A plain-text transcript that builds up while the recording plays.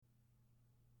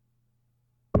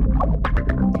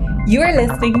You are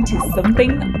listening to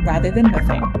Something Rather Than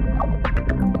Nothing.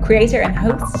 Creator and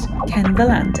host, Ken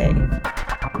Vellante.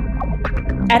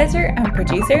 Editor and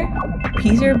producer,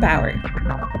 Peter Bauer.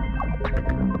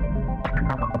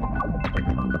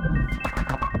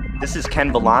 This is Ken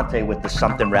Vellante with the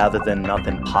Something Rather Than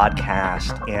Nothing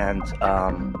podcast. And,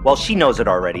 well, she knows it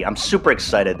already. I'm super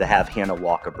excited to have Hannah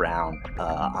Walker-Brown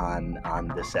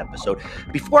on this episode.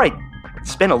 Before I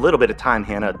spend a little bit of time,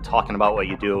 Hannah, talking about what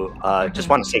you do, just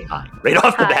want to say hi right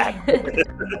off the bat.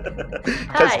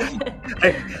 Hi.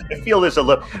 I feel there's a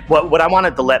little. What I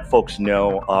wanted to let folks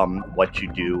know what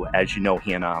you do. As you know,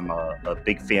 Hannah, I'm a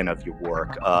big fan of your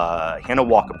work. Hannah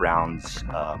Walker-Brown's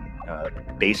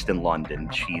based in London.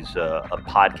 She's a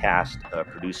podcast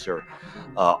producer,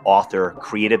 author,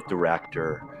 creative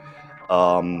director.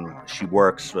 She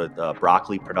works with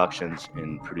Broccoli Productions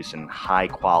in producing high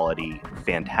quality,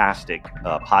 fantastic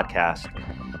podcast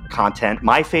content.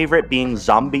 My favorite being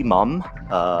Zombie Mum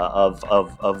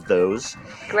of those.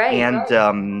 Great. And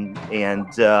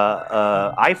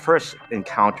I first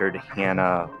encountered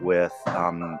Hannah with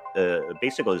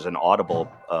basically it was an Audible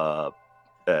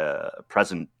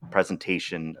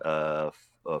presentation of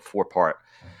a 4-part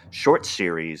short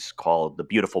series called The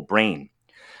Beautiful Brain,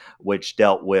 which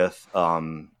dealt with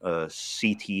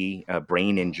CT,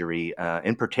 brain injury,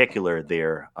 in particular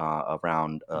there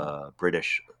around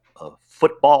British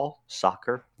football,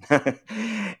 soccer.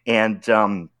 And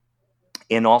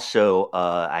also,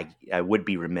 I would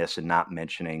be remiss in not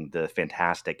mentioning the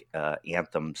fantastic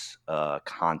anthems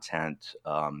content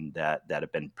that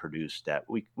have been produced that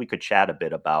we could chat a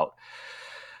bit about.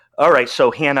 All right,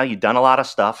 so Hannah, you've done a lot of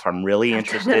stuff. I'm really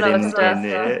interested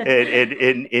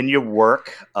in your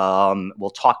work.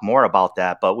 We'll talk more about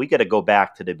that, but we got to go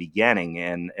back to the beginning.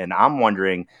 And I'm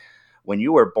wondering, when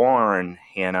you were born,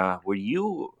 Hannah, were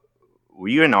you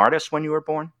an artist when you were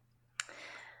born?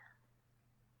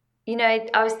 You know,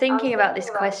 I was thinking about this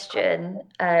question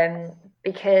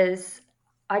because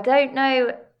I don't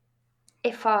know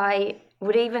if I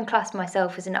would even class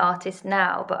myself as an artist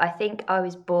now, but I think I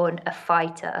was born a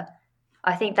fighter.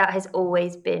 I think that has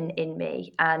always been in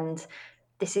me. And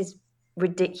this is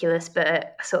ridiculous, but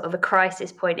at sort of a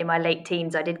crisis point in my late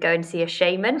teens, I did go and see a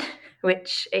shaman,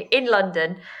 which in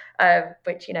London,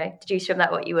 which, you know, deduce from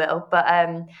that what you will. But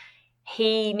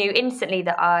he knew instantly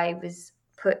that I was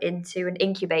put into an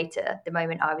incubator the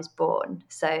moment I was born.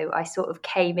 So I sort of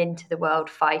came into the world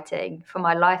fighting for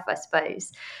my life, I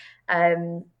suppose.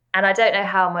 And I don't know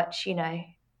how much, you know,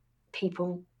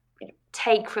 people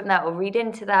take from that or read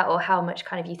into that, or how much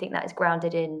kind of you think that is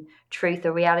grounded in truth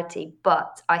or reality.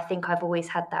 But I think I've always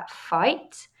had that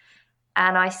fight.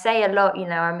 And I say a lot, you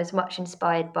know, I'm as much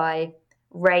inspired by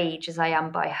rage as I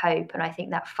am by hope. And I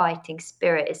think that fighting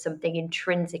spirit is something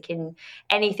intrinsic in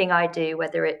anything I do,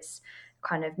 whether it's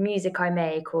kind of music I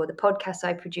make or the podcasts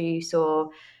I produce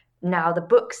or now the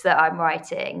books that I'm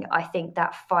writing. I think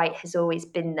that fight has always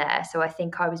been there. So I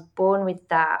think I was born with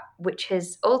that, which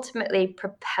has ultimately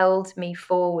propelled me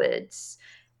forwards.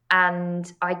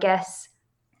 And I guess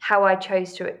how I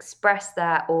chose to express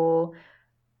that, or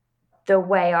the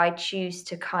way I choose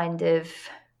to kind of,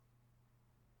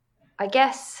 I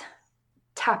guess,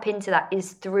 tap into that,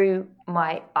 is through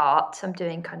my art. I'm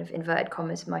doing kind of inverted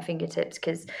commas with my fingertips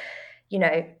because, you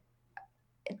know,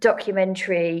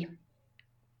 documentary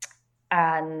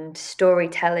and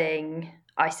storytelling,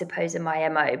 I suppose, are my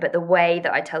MO, but the way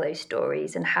that I tell those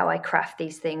stories and how I craft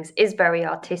these things is very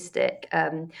artistic.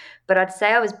 But I'd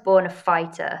say I was born a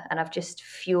fighter, and I've just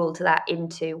fueled that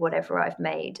into whatever I've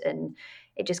made. And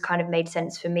it just kind of made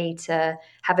sense for me to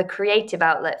have a creative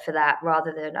outlet for that,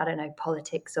 rather than, I don't know,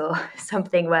 politics or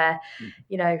something where,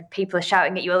 you know, people are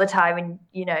shouting at you all the time and,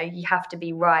 you know, you have to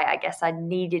be right. I guess I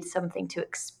needed something to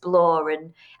explore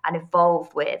and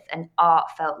evolve with, and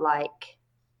art felt like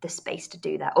the space to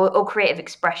do that, or creative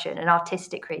expression, and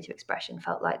artistic creative expression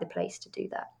felt like the place to do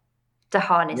that, to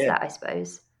harness that, I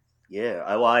suppose. Yeah,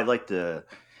 well, I like to,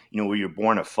 you know, were you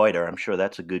born a fighter? I'm sure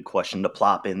that's a good question to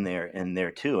plop in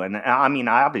there too. And I mean,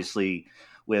 obviously,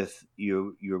 with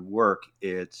your work,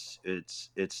 it's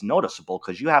noticeable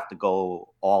because you have to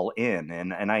go all in.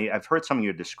 And I've heard some of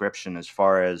your description as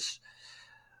far as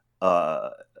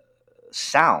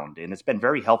sound, and it's been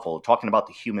very helpful talking about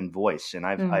the human voice. And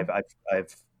I've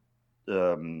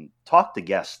talked to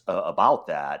guests about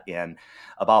that, and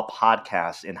about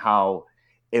podcasts and how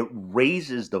it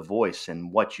raises the voice and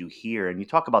what you hear. And you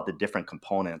talk about the different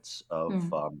components of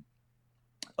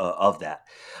that.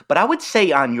 But I would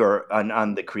say on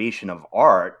the creation of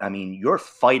art, I mean, your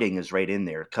fighting is right in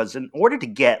there, because in order to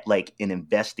get like an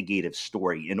investigative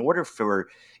story, in order for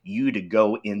you to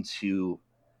go into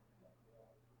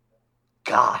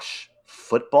gosh,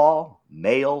 football,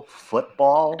 male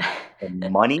football, and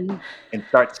money, and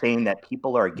start saying that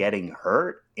people are getting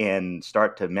hurt and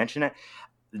start to mention it,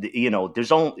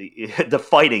 there's only the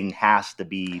fighting has to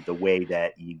be the way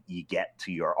that you get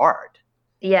to your art.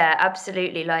 Yeah,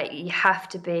 absolutely. Like you have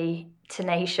to be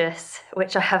tenacious,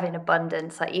 which I have in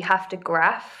abundance. Like you have to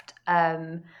graft.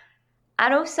 And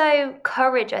also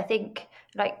courage. I think,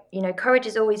 like, courage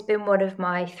has always been one of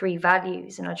my 3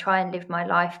 values, and I try and live my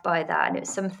life by that. And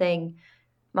it's something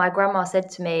my grandma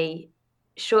said to me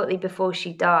shortly before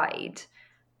she died,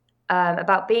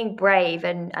 about being brave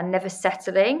and never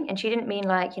settling. And she didn't mean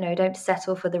like, don't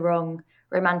settle for the wrong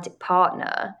romantic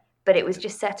partner, but it was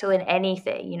just settle in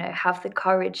anything, have the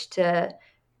courage to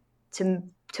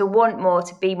want more,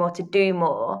 to be more, to do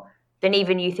more than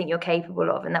even you think you're capable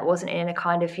of. And that wasn't in a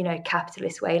kind of,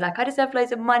 capitalist way, like I deserve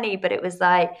loads of money, but it was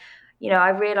like, I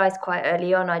realized quite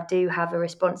early on I do have a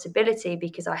responsibility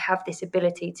because I have this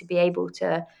ability to be able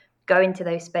to go into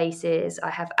those spaces. I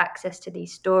have access to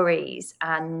these stories,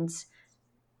 and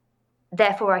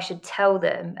therefore I should tell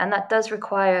them. And that does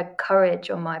require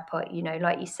courage on my part,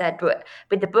 like you said,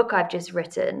 with the book I've just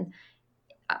written,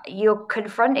 you're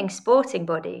confronting sporting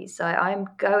bodies. So I'm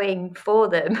going for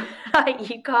them. Like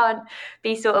you can't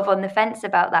be sort of on the fence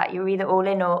about that. You're either all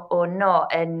in or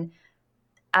not. And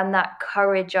that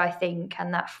courage, I think,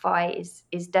 and that fight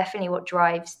is definitely what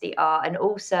drives the art. And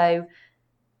also,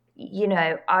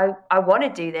 I want to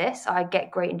do this. I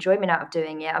get great enjoyment out of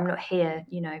doing it. I'm not here,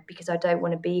 because I don't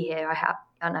want to be here. I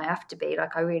have to be.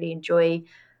 Like I really enjoy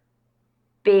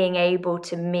being able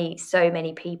to meet so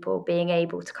many people, being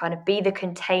able to kind of be the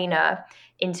container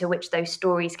into which those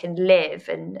stories can live.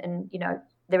 And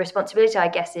the responsibility, I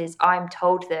guess, is I'm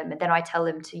told them and then I tell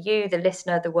them to you, the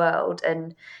listener, the world.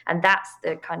 And that's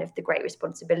the kind of the great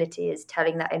responsibility, is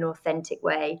telling that in an authentic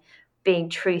way, being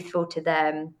truthful to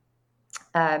them.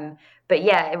 But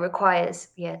yeah, it requires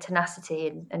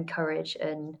tenacity and courage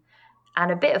and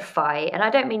a bit of fight. And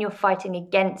I don't mean you're fighting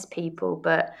against people,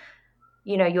 but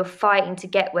you're fighting to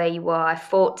get where you are. I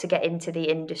fought to get into the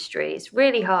industry. It's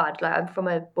really hard. Like I'm from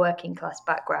a working class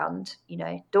background,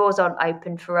 doors aren't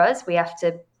open for us. We have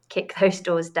to kick those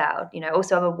doors down.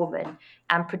 Also I'm a woman,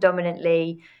 and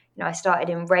predominantly, I started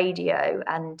in radio,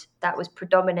 and that was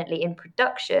predominantly in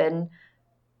production.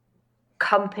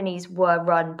 Companies were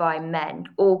run by men.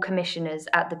 All commissioners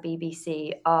at the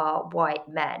BBC are white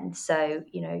men. So,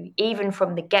 even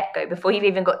from the get-go, before you've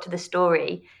even got to the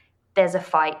story, there's a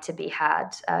fight to be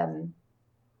had.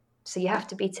 So you have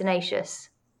to be tenacious,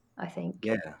 I think.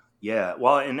 Yeah.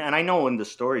 Well, and I know in the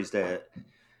stories that,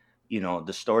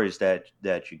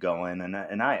 that you go in,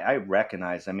 and I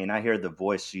recognize, I hear the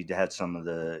voice. You had some of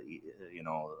the,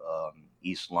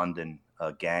 East London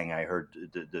gang. I heard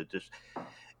just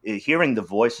hearing the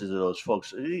voices of those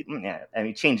folks.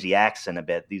 Change the accent a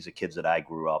bit. These are kids that I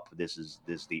grew up. This is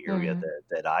the area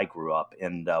that I grew up.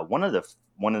 And one of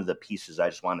the pieces I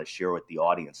just wanted to share with the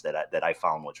audience that I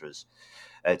found, which was,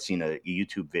 I'd seen a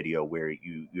YouTube video where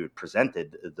you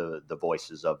presented the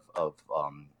voices of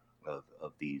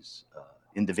these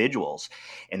individuals,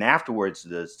 and afterwards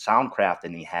the soundcraft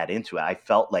and he had into it, I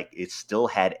felt like it still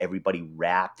had everybody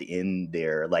wrapped in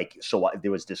there, like, so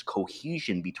there was this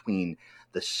cohesion between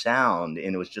the sound,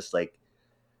 and it was just like,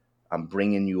 I'm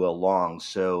bringing you along.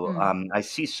 So I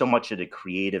see so much of the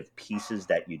creative pieces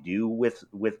that you do with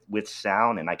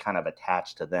sound, and I kind of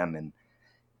attach to them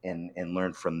and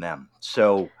learn from them.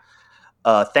 So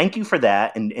thank you for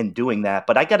that and doing that.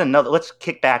 But I got another. Let's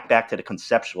kick back to the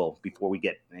conceptual before we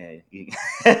get. I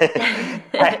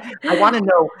want to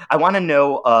know. I want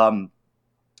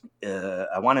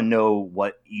to know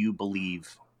what you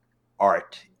believe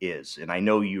art is, and I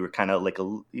know you were kind of like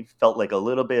you felt like a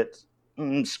little bit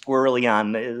squirrely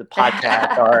on the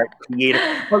podcast art creative.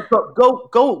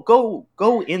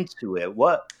 Go into it.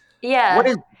 What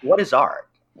is art?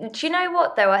 Do you know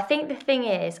what though? I think the thing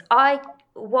is,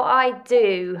 what I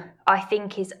do, I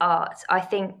think, is art. I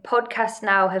think podcasts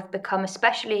now have become,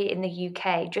 especially in the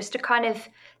UK, just a kind of,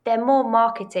 they're more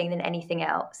marketing than anything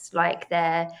else. Like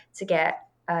they're to get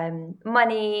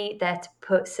money, they're to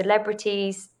put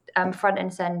celebrities front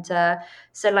and center.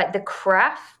 So like the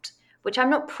craft, which I'm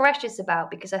not precious about,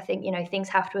 because I think, things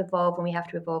have to evolve and we have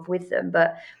to evolve with them.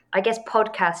 But I guess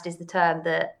podcast is the term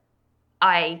that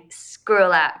I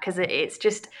squirrel at, because it's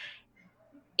just,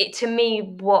 to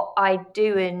me, what I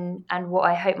do and what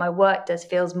I hope my work does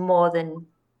feels more than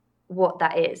what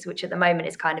that is, which at the moment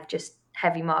is kind of just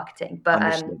heavy marketing. But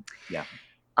and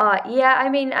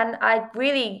I'm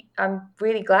really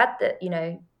glad that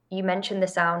you mentioned the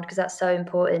sound, because that's so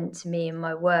important to me in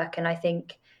my work. And I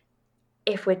think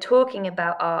if we're talking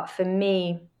about art, for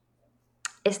me,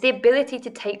 it's the ability to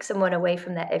take someone away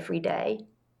from their everyday.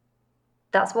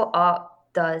 That's what art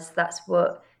does. That's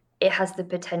what it has the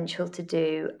potential to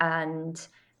do. And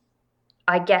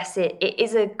I guess it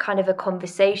is a kind of a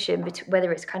conversation between,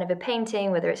 whether it's kind of a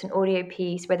painting, whether it's an audio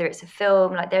piece, whether it's a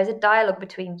film, like there's a dialogue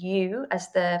between you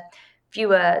as the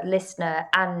viewer, listener,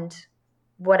 and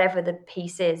whatever the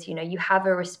piece is. You know, you have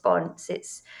a response.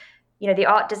 It's, you know, the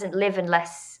art doesn't live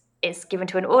unless it's given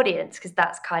to an audience, because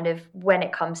that's kind of when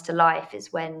it comes to life,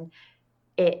 is when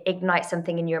it ignites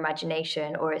something in your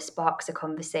imagination, or it sparks a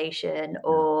conversation,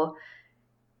 or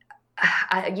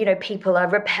you know, people are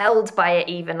repelled by it.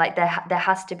 Even like there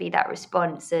has to be that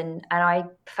response. And I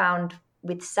found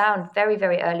with sound very,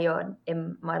 very early on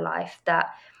in my life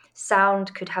that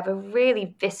sound could have a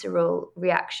really visceral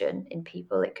reaction in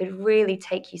people. It could really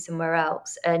take you somewhere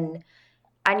else. And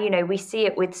you know, we see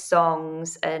it with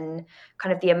songs and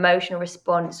kind of the emotional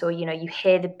response, or, you know, you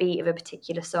hear the beat of a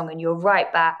particular song and you're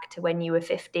right back to when you were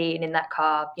 15 in that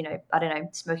car, you know, I don't know,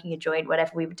 smoking a joint,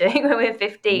 whatever we were doing when we were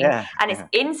 15. And it's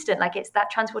instant, like it's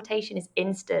that transportation is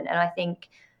instant. And I think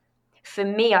for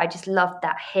me, I just loved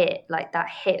that hit, like that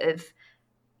hit of,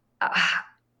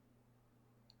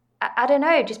 I don't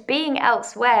know, just being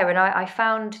elsewhere. And I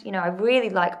found, you know, I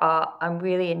really like art. I'm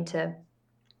really into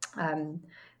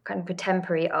kind of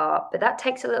contemporary art, but that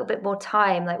takes a little bit more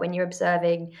time, like when you're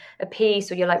observing a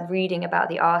piece or you're like reading about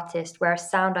the artist.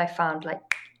 Whereas sound, I found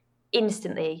like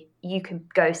instantly you can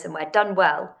go somewhere, done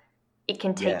well, it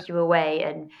can take you away,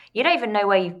 and you don't even know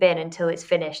where you've been until it's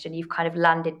finished and you've kind of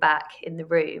landed back in the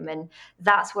room. And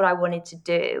that's what I wanted to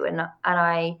do. And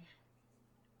I'm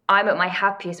at my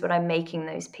happiest when I'm making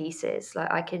those pieces.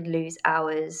 Like I could lose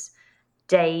hours,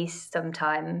 days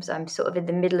sometimes. I'm sort of in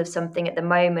the middle of something at the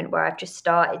moment where I've just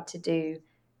started to do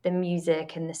the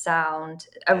music and the sound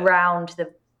around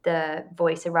the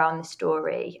voice, around the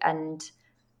story. And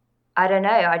I don't know,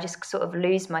 I just sort of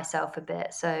lose myself a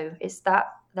bit. So it's that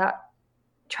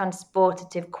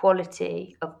transportative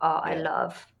quality of art I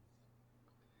love.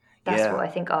 That's what I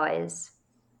think art is.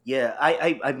 Yeah,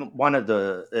 I wanted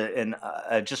to, and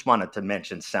I just wanted to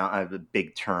mention sound. I have a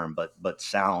big term, but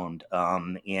sound.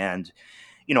 And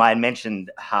you know, I had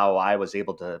mentioned how I was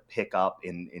able to pick up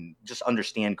and just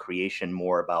understand creation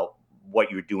more about what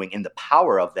you're doing and the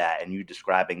power of that, and you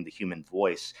describing the human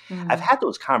voice. I've had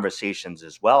those conversations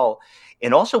as well,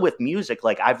 and also with music.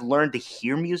 Like I've learned to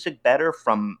hear music better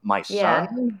from my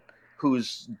son,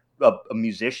 who's a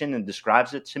musician, and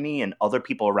describes it to me, and other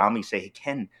people around me say, "Hey,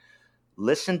 Ken,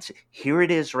 listen to, here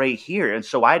it is right here." And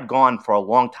so I'd gone for a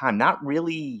long time not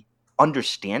really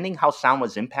understanding how sound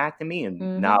was impacting me,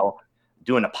 and now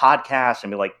doing a podcast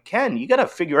and be like, Ken, you got to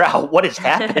figure out what is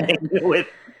happening with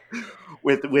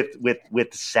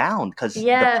sound, because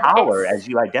the power, as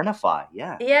you identify.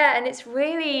 And it's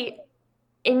really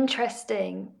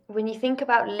interesting when you think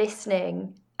about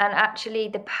listening, and actually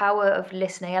the power of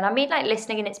listening. And I mean like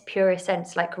listening in its purest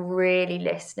sense, like really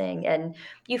listening. And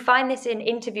you find this in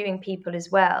interviewing people as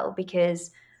well,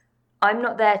 because I'm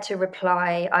not there to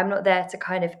reply. I'm not there to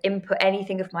kind of input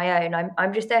anything of my own.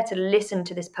 I'm just there to listen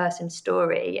to this person's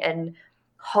story and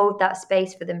hold that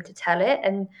space for them to tell it.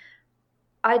 And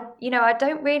I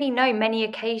don't really know many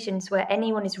occasions where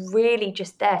anyone is really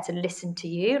just there to listen to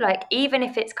you. Like even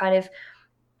if it's kind of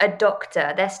a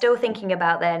doctor, they're still thinking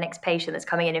about their next patient that's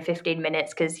coming in 15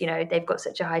 minutes because, you know, they've got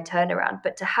such a high turnaround.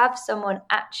 But to have someone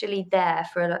actually there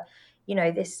for, you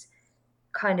know, this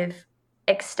kind of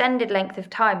extended length of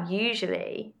time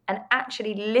usually, and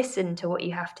actually listen to what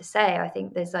you have to say, I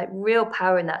think there's like real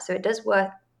power in that. So it does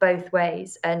work both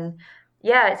ways. And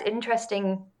it's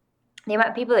interesting the amount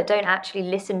of people that don't actually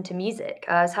listen to music.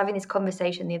 I was having this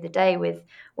conversation the other day with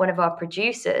one of our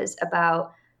producers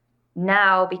about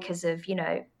now, because of, you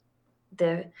know,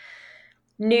 the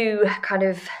new kind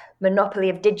of monopoly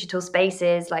of digital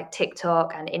spaces like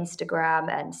TikTok and Instagram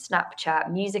and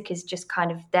Snapchat, music is just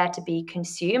kind of there to be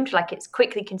consumed. Like it's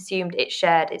quickly consumed, it's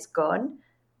shared, it's gone.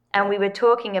 And we were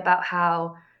talking about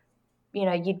how, you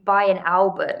know, you'd buy an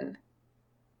album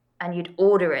and you'd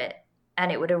order it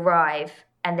and it would arrive,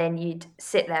 and then you'd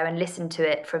sit there and listen to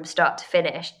it from start to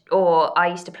finish. Or I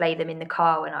used to play them in the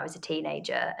car when I was a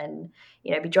teenager and,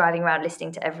 you know, be driving around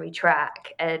listening to every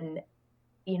track. And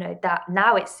you know, that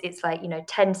now it's like, you know,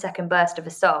 10-second burst of a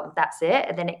song, that's it.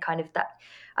 And then it kind of, that,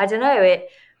 I don't know, it,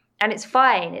 and it's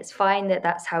fine that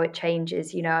that's how it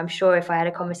changes. You know, I'm sure if I had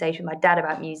a conversation with my dad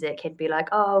about music, he'd be like,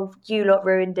 oh, you lot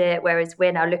ruined it. Whereas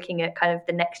we're now looking at kind of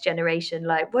the next generation,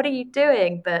 like, what are you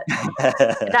doing? But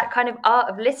that kind of art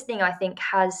of listening, I think,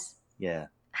 has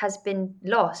been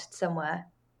lost somewhere.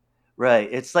 Right.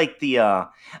 It's like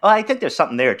I think there's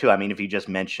something there too. I mean, if you just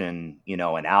mention,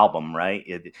 an album, right?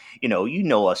 A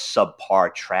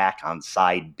subpar track on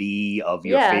side B of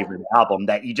your Yeah. favorite album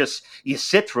that you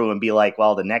sit through and be like,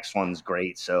 well, the next one's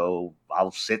great. So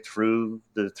I'll sit through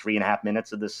the 3.5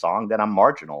 minutes of this song that I'm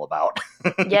marginal about.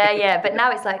 Yeah. But now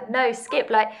it's like, no,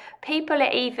 skip. Like people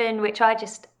are even, which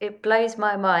it blows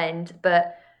my mind,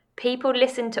 but people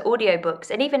listen to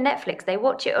audiobooks and even Netflix, they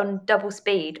watch it on double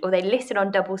speed or they listen on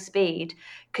double speed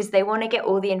because they want to get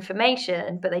all the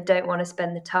information, but they don't want to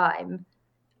spend the time.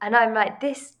 And I'm like,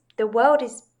 the world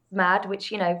is mad,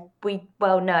 which, we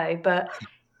well know, but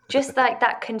just like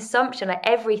that consumption, like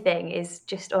everything is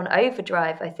just on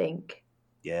overdrive, I think.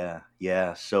 Yeah.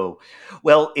 So,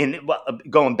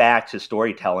 going back to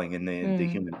storytelling and the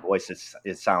human voice,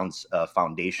 it sounds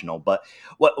foundational. But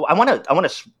what I want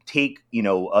to take,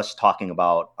 us talking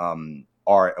about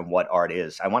art and what art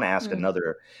is. I want to ask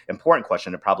another important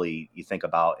question that probably you think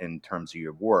about in terms of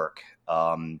your work.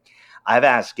 I've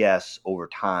asked guests over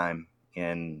time,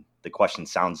 and the question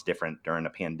sounds different during a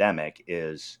pandemic: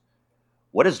 is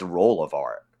what is the role of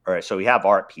art? All right, so we have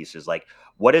art pieces. Like,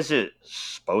 what is it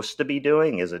supposed to be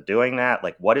doing? Is it doing that?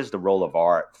 Like, what is the role of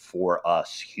art for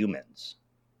us humans?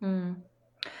 I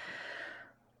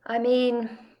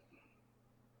mean,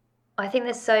 I think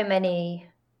there's so many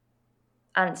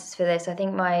answers for this. I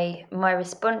think my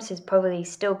response is probably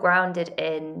still grounded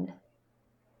in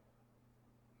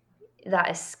that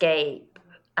escape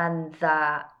and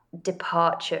that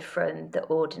departure from the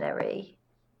ordinary.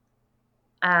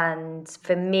 And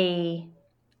for me,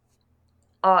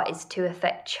 art is to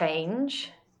affect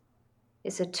change.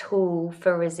 It's a tool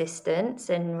for resistance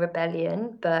and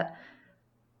rebellion, but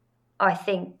I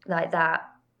think like that,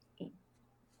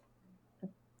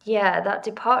 that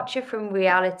departure from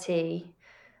reality,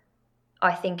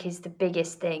 I think is the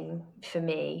biggest thing for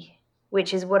me,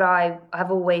 which is what I have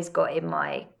always got in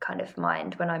my kind of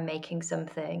mind when I'm making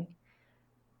something.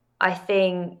 I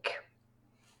think,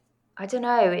 I don't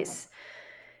know,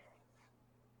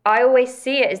 I always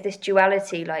see it as this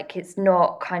duality, like it's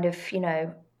not kind of,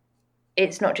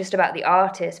 it's not just about the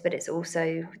artist, but it's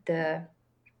also the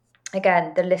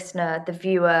listener, the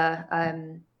viewer,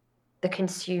 the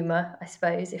consumer, I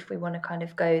suppose, if we want to kind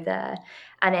of go there.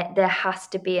 And there has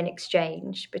to be an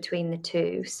exchange between the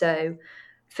two. So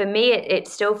for me, it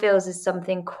still feels as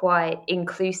something quite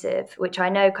inclusive, which I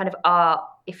know kind of art,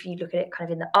 if you look at it kind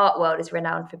of in the art world, is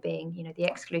renowned for being, the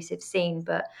exclusive scene.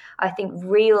 But I think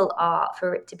real art,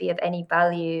 for it to be of any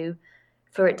value,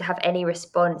 for it to have any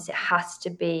response, it has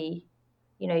to be,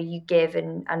 you give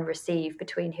and receive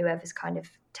between whoever's kind of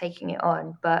taking it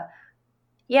on. But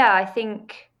yeah, I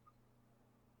think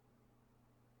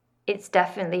it's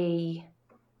definitely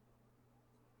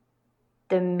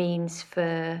the means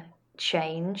for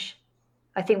change.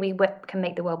 I think we can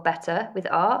make the world better with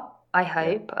art, I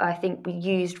hope. Yeah. I think we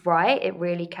used right, it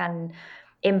really can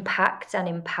impact and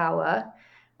empower.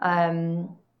 And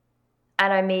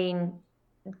I mean,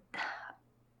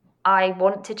 I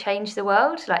want to change the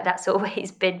world. Like that's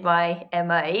always been my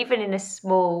MO, even in a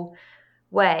small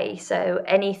way. So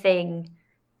anything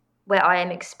where I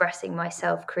am expressing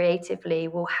myself creatively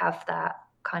will have that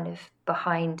kind of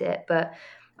behind it. But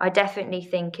I definitely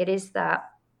think it is that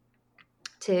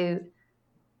to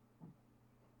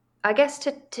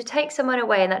take someone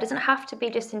away, and that doesn't have to be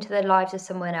just into the lives of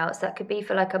someone else. That could be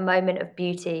for like a moment of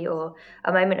beauty or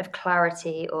a moment of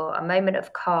clarity or a moment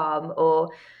of calm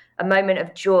or a moment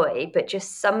of joy, but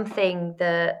just something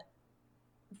that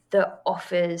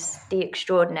offers the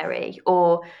extraordinary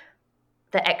or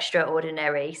the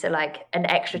extraordinary. So like an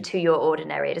extra to your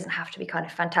ordinary. It doesn't have to be kind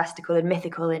of fantastical and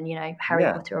mythical and, Harry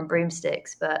Potter on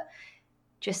broomsticks, but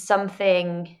just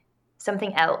something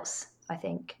else, I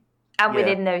think. And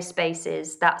within those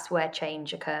spaces, that's where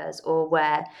change occurs, or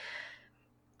where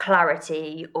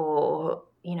clarity or,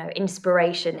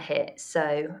 inspiration hits.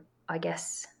 So I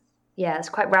guess, it's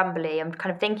quite rambly. I'm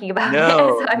kind of thinking about it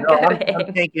as I'm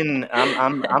going.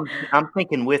 I'm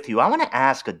thinking with you. I want to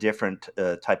ask a different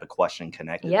type of question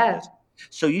connected to this.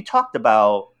 So you talked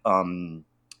about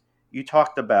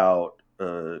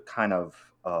kind of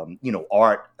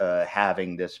art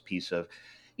having this piece of,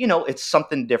 it's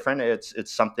something different.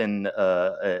 It's something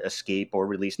escape or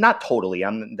release. Not totally.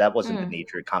 That wasn't the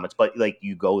nature of comics, but like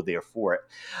you go there for it.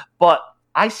 But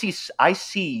I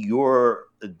see your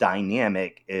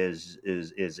dynamic is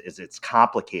it's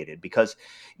complicated because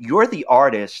you're the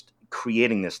artist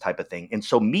creating this type of thing, and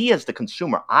so me as the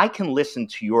consumer, I can listen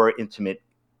to your intimate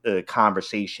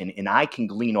conversation and I can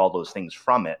glean all those things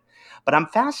from it. But I'm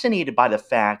fascinated by the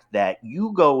fact that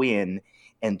you go in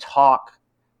and talk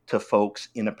to folks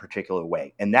in a particular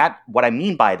way. And that, what I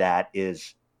mean by that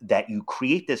is that you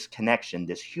create this connection,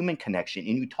 this human connection,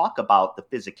 and you talk about the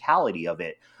physicality of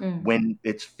it when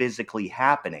it's physically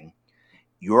happening.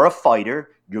 You're a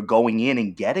fighter. You're going in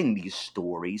and getting these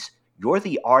stories. You're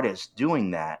the artist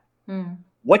doing that.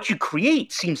 What you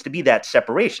create seems to be that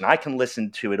separation. I can listen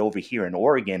to it over here in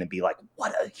Oregon and be like,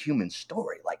 what a human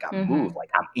story. Like, I'm moved. Like,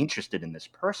 I'm interested in this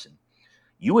person.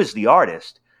 You as the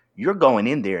artist, you're going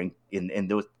in there in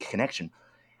the connection.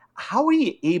 How are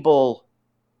you able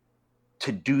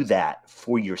to do that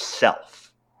for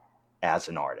yourself as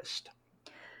an artist?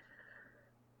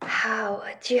 How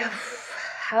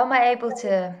am I able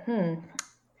to?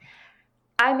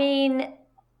 I mean,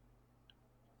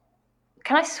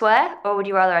 can I swear, or would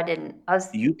you rather I didn't?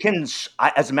 You can.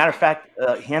 As a matter of fact,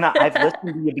 Hannah, I've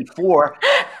listened to you before.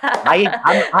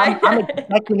 I'm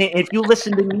expecting it. If you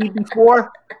listened to me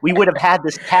before, we would have had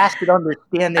this tacit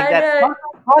understanding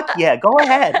fuck yeah, go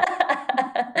ahead.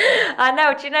 I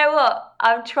know. Do you know what?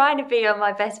 I'm trying to be on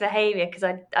my best behavior because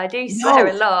I do swear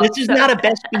a lot. This is not a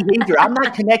best behavior. I'm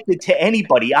not connected to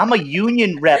anybody. I'm a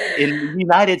union rep in the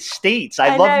United States.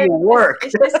 I love your work.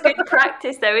 It's just good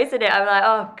practice, though, isn't it? I'm like,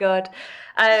 oh God.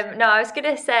 No, I was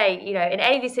going to say, in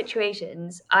any of these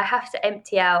situations, I have to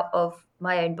empty out of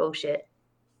my own bullshit.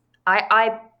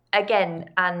 I again,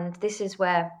 and this is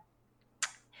where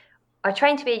I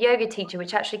trained to be a yoga teacher,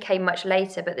 which actually came much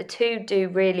later, but the two do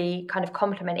really kind of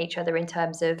complement each other in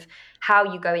terms of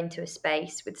how you go into a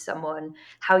space with someone,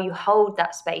 how you hold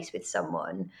that space with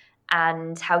someone,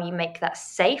 and how you make that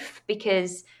safe.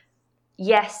 Because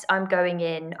yes, I'm going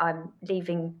in, I'm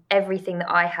leaving everything that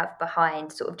I have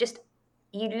behind,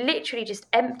 you literally just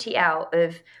empty out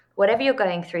of whatever you're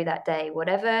going through that day,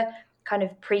 whatever kind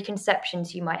of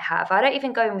preconceptions you might have. I don't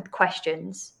even go in with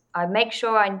questions. I make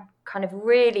sure I kind of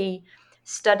really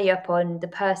study up on the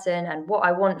person and what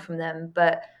I want from them,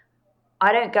 but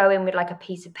I don't go in with like a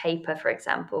piece of paper, for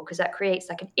example, because that creates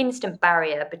like an instant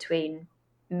barrier between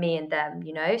me and them,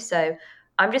 So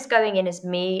I'm just going in as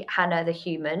me, Hannah, the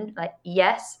human. Like,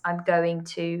 yes, I'm going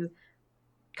to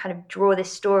kind of draw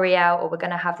this story out, or we're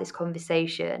going to have this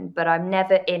conversation, but I'm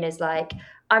never in as like,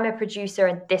 I'm a producer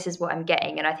and this is what I'm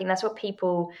getting. And I think that's what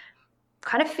people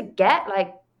kind of forget,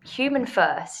 like, human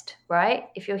first, right?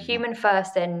 If you're human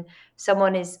first, then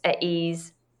someone is at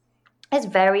ease. There's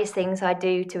various things I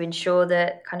do to ensure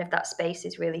that kind of that space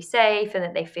is really safe and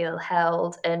that they feel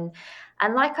held. And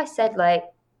like I said, like,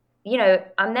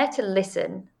 I'm there to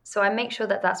listen. So I make sure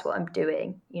that that's what I'm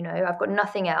doing. I've got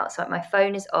nothing else. Like, my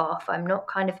phone is off. I'm not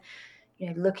kind of,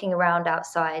 looking around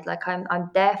outside. Like,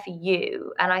 I'm there for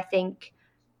you. And I think,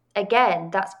 again,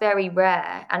 that's very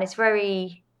rare, and it's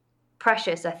very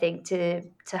precious, I think, to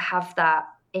have that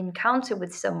encounter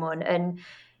with someone. And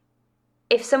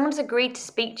if someone's agreed to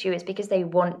speak to you, it's because they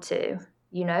want to.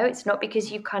 It's not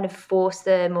because you kind of force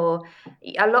them. Or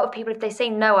a lot of people, if they say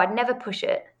no, I'd never push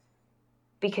it.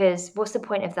 Because what's the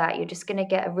point of that? You're just going to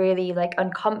get a really like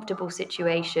uncomfortable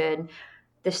situation.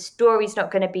 The story's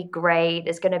not going to be great.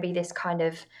 There's going to be this kind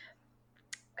of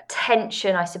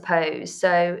tension, I suppose.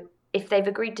 So if they've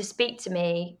agreed to speak to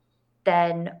me,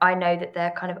 then I know that they're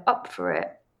kind of up for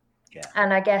it. Yeah.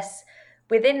 And I guess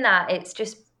within that, it's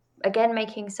just, again,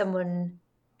 making someone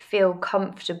feel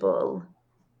comfortable,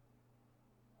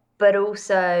 but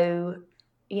also,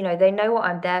 they know what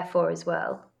I'm there for as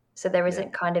well. So there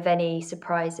isn't kind of any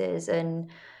surprises. And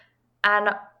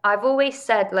I've always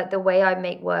said, like, the way I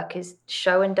make work is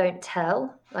show and don't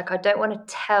tell. Like, I don't want to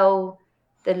tell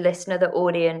the listener, the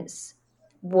audience,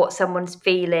 what someone's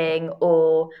feeling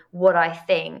or what I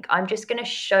think. I'm just going to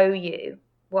show you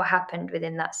what happened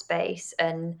within that space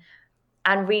and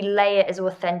relay it as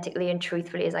authentically and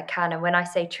truthfully as I can. And when I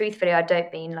say truthfully, I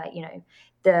don't mean like,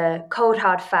 the cold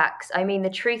hard facts. I mean the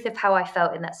truth of how I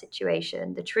felt in that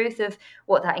situation, the truth of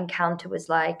what that encounter was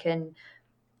like. And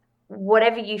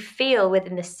whatever you feel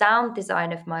within the sound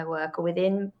design of my work or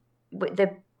within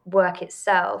the work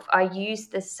itself, I use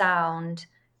the sound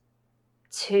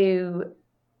to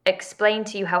explain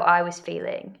to you how I was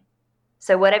feeling.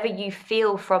 So whatever you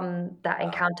feel from that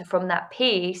encounter, from that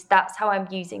piece, that's how I'm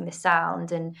using the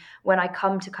sound. And when I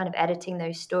come to kind of editing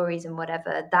those stories and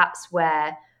whatever, that's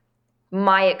where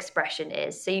my expression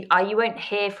is. So you won't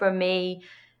hear from me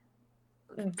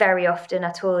very often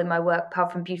at all in my work,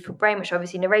 apart from Beautiful Brain, which I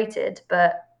obviously narrated,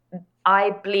 but I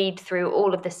bleed through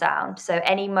all of the sound. So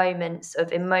any moments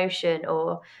of emotion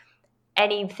or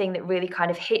anything that really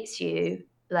kind of hits you,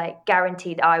 like,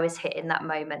 guaranteed I was hit in that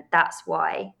moment. That's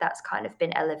why that's kind of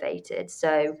been elevated.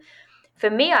 So for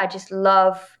me, I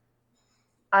love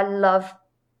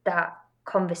that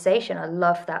conversation. I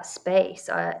love that space.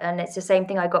 And it's the same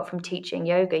thing I got from teaching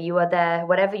yoga. You are there,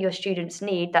 whatever your students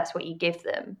need, that's what you give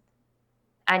them.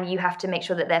 And you have to make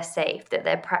sure that they're safe, that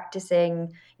they're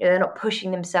practicing, they're not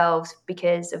pushing themselves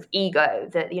because of ego,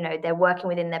 that, they're working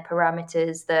within their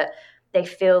parameters, that they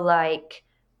feel like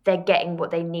they're getting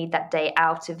what they need that day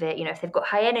out of it. If they've got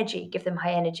high energy, give them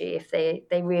high energy. If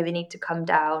they really need to come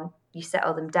down, you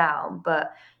settle them down.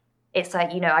 But it's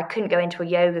like, I couldn't go into a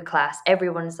yoga class.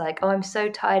 Everyone's like, oh, I'm so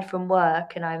tired from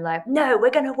work. And I'm like, no,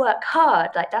 we're going to work hard.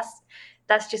 Like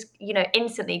that's just,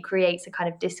 instantly creates a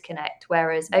kind of disconnect.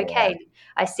 Whereas, okay,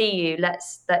 I see you,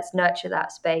 let's nurture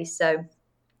that space. So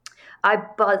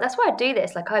that's why I do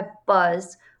this. Like I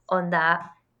buzz on that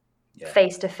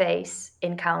face-to-face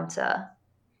encounter.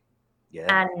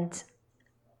 Yeah. And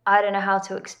I don't know how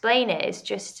to explain it. It's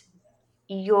just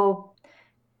you're,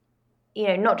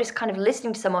 not just kind of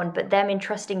listening to someone, but them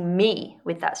entrusting me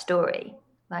with that story,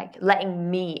 like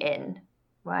letting me in,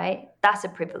 right? That's a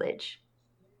privilege.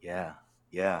 Yeah.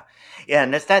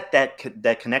 And it's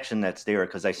that connection that's there,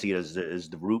 because I see it as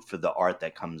the root for the art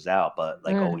that comes out, but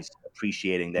like always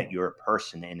appreciating that you're a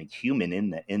person and a human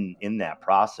in that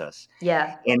process.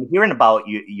 Yeah. And hearing about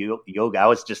yoga, I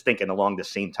was just thinking along the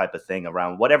same type of thing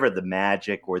around whatever the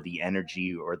magic or the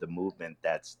energy or the movement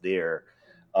that's there.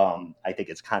 I think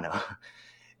it's kind of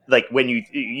like when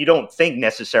you don't think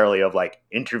necessarily of like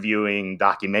interviewing,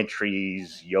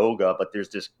 documentaries, yoga, but there's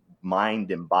this mind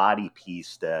and body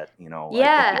piece that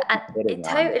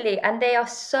totally. And they are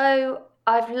so,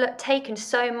 I've taken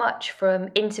so much from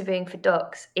interviewing for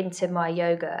docs into my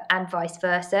yoga and vice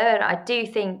versa. And I do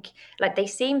think like they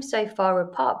seem so far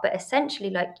apart, but essentially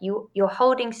like you're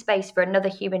holding space for another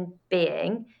human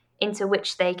being into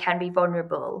which they can be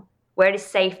vulnerable, where it is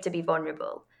safe to be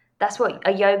vulnerable. That's what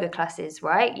a yoga class is,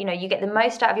 right? You get the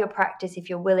most out of your practice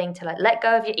if you're willing to like let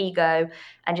go of your ego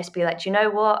and just be like, do you know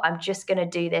what? I'm just going to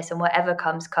do this and whatever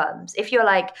comes. If you're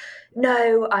like,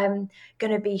 no, I'm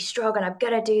going to be strong and I'm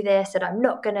going to do this and I'm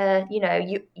not going to,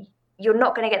 you're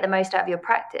not going to get the most out of your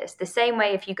practice. The same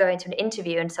way if you go into an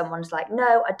interview and someone's like,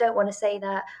 no, I don't want to say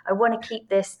that. I want to keep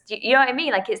this. You know what I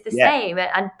mean? Like it's the same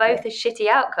and both are shitty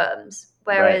outcomes.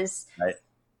 Whereas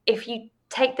if you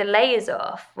take the layers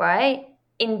off, right?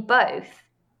 In both,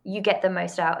 you get the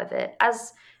most out of it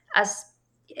as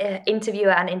interviewer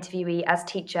and interviewee, as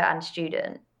teacher and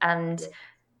student. And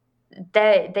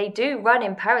they do run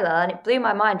in parallel. And it blew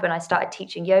my mind when I started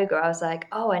teaching yoga. I was like,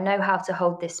 oh, I know how to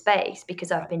hold this space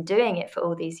because I've been doing it for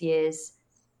all these years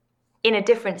in a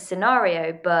different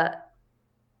scenario, but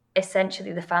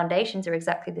essentially the foundations are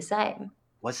exactly the same.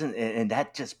 And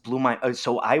that just blew my.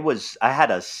 So I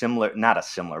had a similar, not a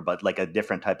similar, but like a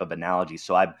different type of analogy.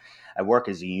 So I work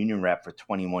as a union rep for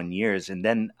 21 years, and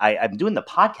then I'm doing the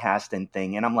podcasting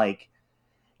thing, and I'm like,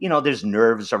 there's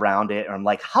nerves around it, and I'm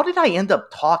like, how did I end up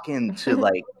talking to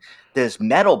like this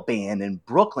metal band in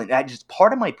Brooklyn? Just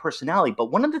part of my personality.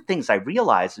 But one of the things I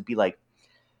realized would be like,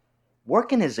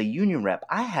 working as a union rep,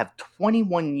 I have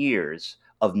 21 years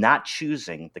of not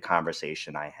choosing the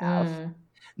conversation I have.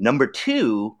 Number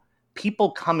two,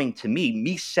 people coming to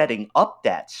me setting up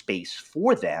that space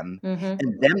for them,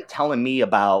 and them telling me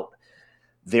about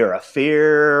their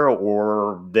affair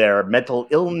or their mental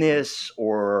illness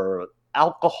or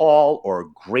alcohol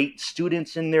or great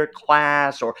students in their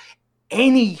class or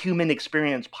any human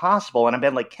experience possible. And I've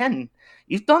been like, Ken,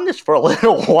 you've done this for a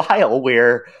little while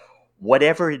where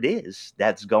whatever it is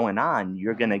that's going on,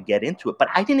 you're going to get into it. But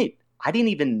I didn't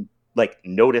even like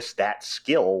notice that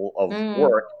skill of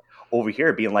work over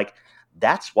here being like,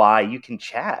 that's why you can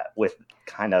chat with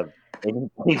kind of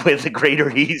with a greater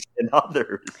ease than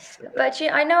others. But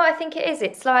I think it is.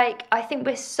 It's like, I think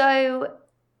we're so,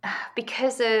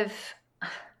 because of,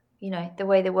 the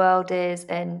way the world is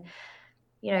and,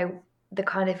 the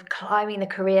kind of climbing the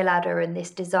career ladder and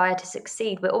this desire to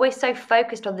succeed, we're always so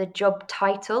focused on the job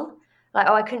title. Like,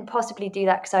 oh, I couldn't possibly do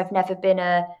that because I've never been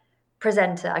a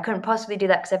presenter. I couldn't possibly do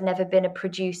that because I've never been a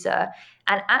producer.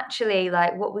 And actually,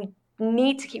 like, what we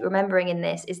need to keep remembering in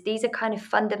this is these are kind of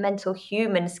fundamental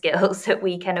human skills that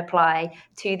we can apply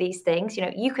to these things.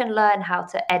 You can learn how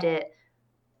to edit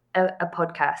a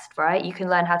podcast, right? You can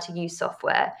learn how to use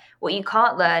software. What you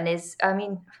can't learn is,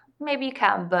 maybe you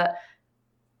can, but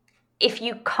if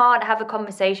you can't have a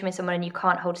conversation with someone and you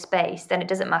can't hold space, then it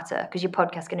doesn't matter because your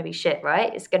podcast's going to be shit,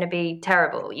 right? It's going to be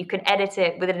terrible. You can edit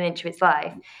it within an inch of its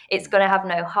life. It's going to have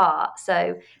no heart.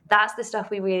 So that's the stuff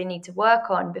we really need to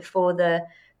work on before the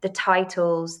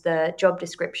titles, the job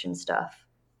description stuff.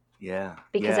 Yeah.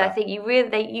 Because I think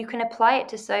you can apply it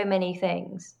to so many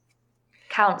things.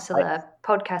 Counselor,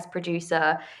 podcast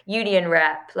producer, union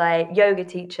rep, like yoga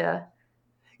teacher.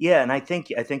 Yeah, and I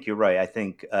think you're right. I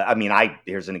think I mean,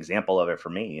 here's an example of it for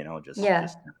me.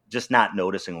 Just not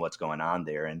noticing what's going on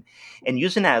there, and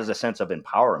using that as a sense of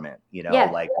empowerment.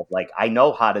 Like I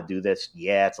know how to do this.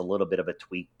 Yeah, it's a little bit of a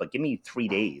tweak, but give me 3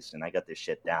 days and I got this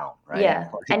shit down. Right? Yeah,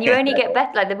 and you only get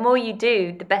better. Like the more you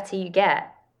do, the better you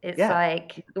get. It's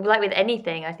like with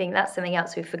anything. I think that's something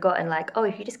else we've forgotten. Like, oh,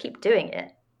 if you just keep doing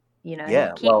it,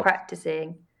 keep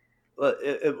practicing.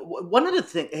 One of the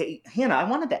things, hey, Hannah, I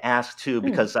wanted to ask too,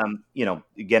 because I'm,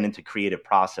 again into creative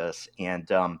process, and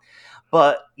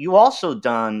but you also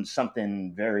done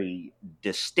something very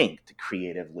distinct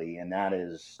creatively, and that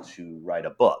is to write a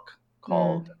book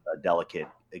called A Delicate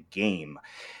Game.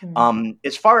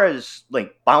 As far as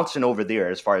like bouncing over there,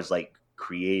 as far as like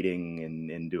creating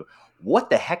and do,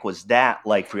 what the heck was that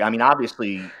like for you? I mean,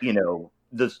 obviously,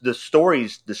 the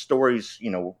stories,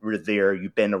 were there.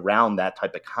 You've been around that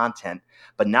type of content,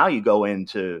 but now you go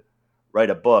into write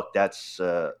a book. That's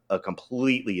a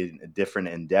completely different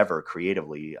endeavor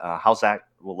creatively. How's that?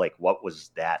 Well, like, what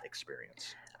was that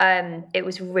experience? It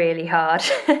was really hard.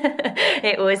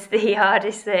 It was the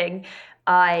hardest thing.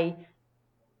 I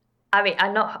mean,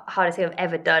 I'm not hardest thing I've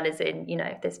ever done, as in,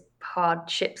 there's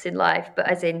hardships in life, but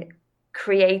as in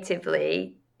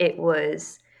creatively, it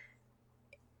was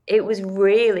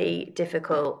really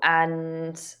difficult.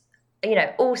 And,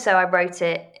 also I wrote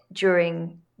it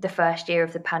during the first year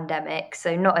of the pandemic,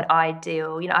 so not an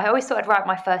ideal, I always thought I'd write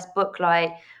my first book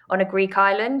like on a Greek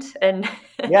island, and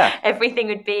everything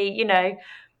would be,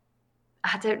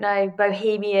 I don't know,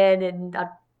 bohemian, and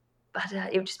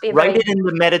it would just be write it in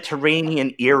the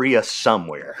Mediterranean area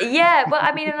somewhere. Yeah, well,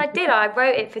 I mean, and I did. I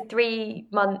wrote it for 3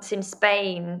 months in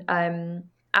Spain.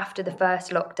 After the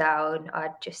first lockdown, I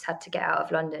just had to get out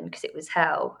of London because it was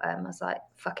hell. I was like,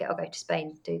 fuck it, I'll go to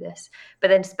Spain to do this. But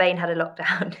then Spain had a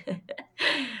lockdown.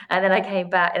 And then I came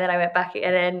back, and then I went back.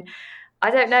 And then,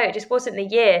 I don't know, it just wasn't the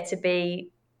year to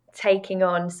be taking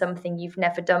on something you've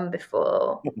never done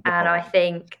before. And I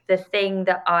think the thing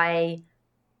that I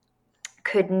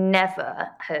could never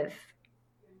have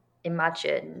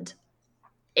imagined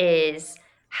is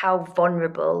how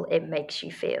vulnerable it makes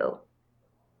you feel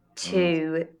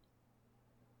to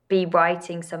be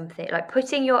writing something, like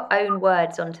putting your own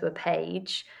words onto a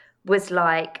page was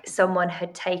like someone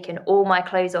had taken all my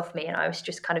clothes off me and I was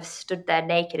just kind of stood there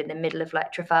naked in the middle of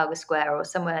like Trafalgar Square or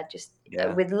somewhere, just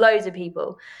with loads of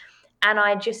people. And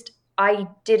I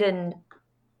didn't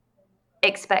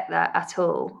expect that at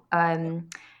all.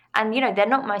 And, they're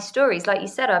not my stories. Like you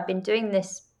said, I've been doing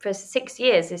this for 6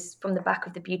 years. It's from the back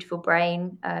of The Beautiful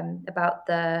Brain, about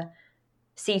the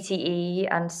CTE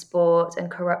and sport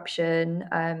and corruption.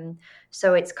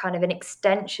 So it's kind of an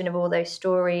extension of all those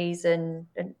stories and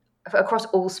across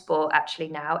all sport actually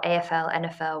now, AFL,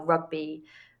 NFL, rugby,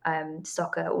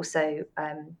 soccer, also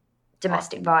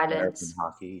domestic violence.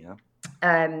 Hockey,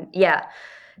 yeah.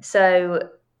 So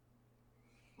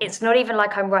it's not even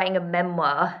like I'm writing a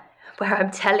memoir where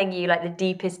I'm telling you like the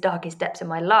deepest, darkest depths of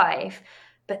my life,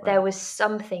 but there was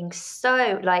something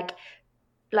so like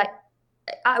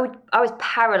I was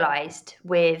paralyzed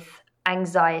with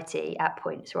anxiety at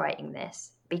points writing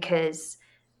this because,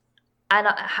 and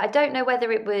I don't know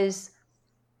whether it was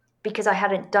because I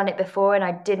hadn't done it before and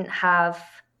I didn't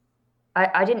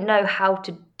know how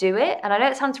to do it. And I know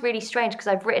it sounds really strange because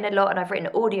I've written a lot and I've written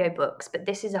audiobooks, but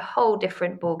this is a whole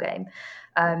different ballgame.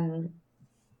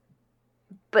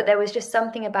 But there was just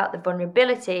something about the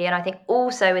vulnerability. And I think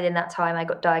also within that time, I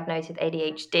got diagnosed with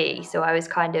ADHD. So I was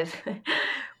kind of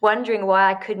wondering why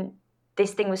I couldn't,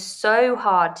 this thing was so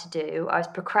hard to do. I was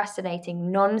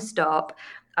procrastinating nonstop.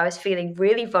 I was feeling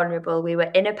really vulnerable. We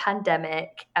were in a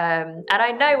pandemic. And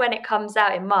I know when it comes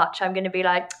out in March, I'm going to be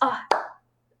like, oh,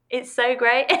 it's so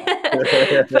great.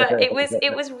 But it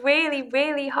was really,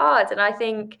 really hard. And I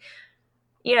think,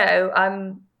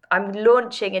 I'm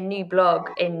launching a new blog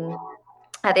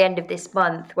at the end of this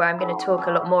month where I'm going to talk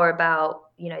a lot more about,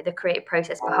 the creative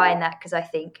process behind that. Because I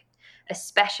think,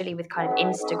 especially with kind of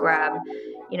Instagram,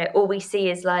 all we see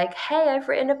is like, hey, I've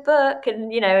written a book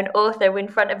and, an author in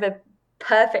front of a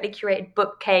perfectly curated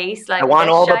bookcase. Like, I want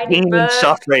all the pain and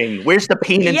suffering. Where's the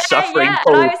pain and suffering? Yeah.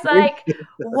 And I was like,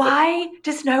 why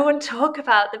does no one talk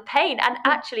about the pain? And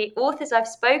actually, authors I've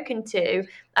spoken to,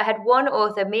 I had one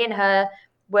author, me and her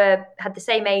had the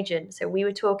same agent. So we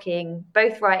were talking,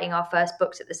 both writing our first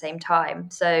books at the same time.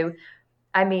 So,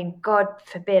 I mean, God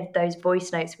forbid those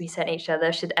voice notes we sent each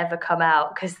other should ever come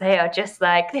out because they are just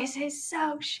like, this is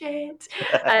so shit.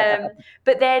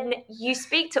 But then you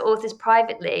speak to authors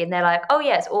privately and they're like, oh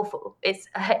yeah, it's awful.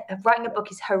 Writing a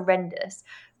book is horrendous.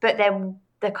 But then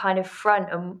the kind of front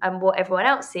and what everyone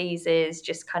else sees is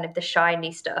just kind of the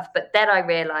shiny stuff. But then I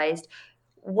realized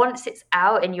once it's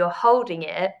out and you're holding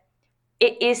it,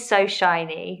 it is so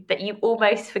shiny that you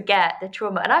almost forget the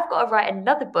trauma. And I've got to write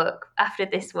another book after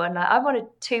this one. Like, I'm on a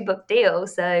 2-book deal,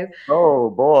 so Oh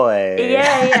boy.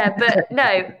 yeah.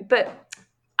 But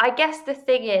I guess the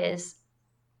thing is,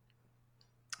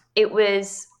 it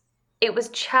was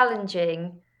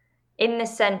challenging in the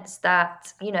sense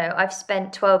that, you know, I've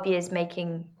spent 12 years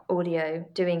making audio,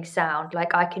 doing sound.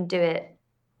 Like, I can do it,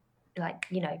 like,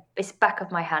 you know, it's back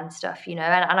of my hand stuff, you know,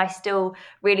 and I still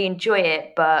really enjoy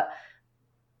it, but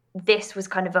this was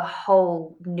kind of a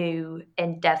whole new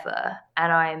endeavor,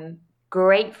 and I'm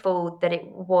grateful that it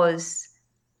was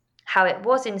how it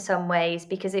was in some ways,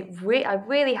 because I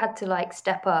really had to like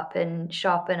step up and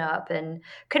sharpen up and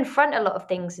confront a lot of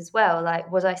things as well. Like,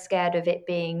 was I scared of it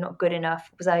being not good enough?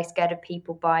 Was I scared of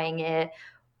people buying it?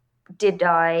 Did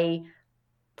I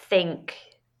think,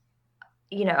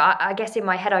 you know, I guess in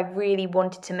my head, I really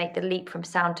wanted to make the leap from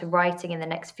sound to writing in the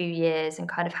next few years and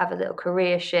kind of have a little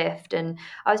career shift. And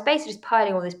I was basically just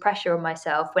piling all this pressure on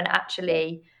myself when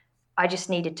actually I just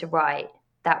needed to write.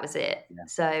 That was it. Yeah.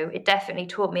 So it definitely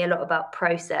taught me a lot about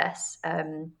process.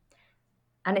 And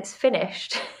it's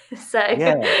finished. So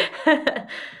yeah.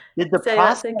 Did the so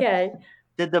process,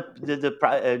 that's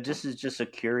okay. This is just a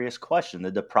curious question.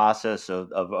 Did the process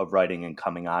of writing and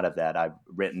coming out of that, I've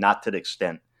written, not to the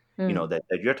extent, you know, that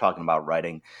you're talking about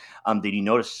writing, did you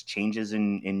notice changes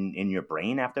in your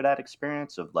brain after that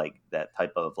experience of like that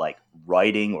type of like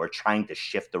writing, or trying to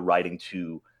shift the writing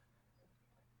to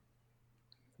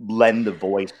lend the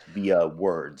voice via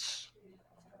words?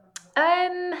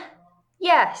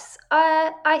 Yes,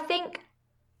 I think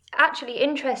actually,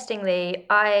 interestingly,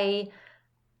 I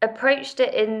approached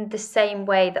it in the same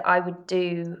way that I would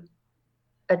do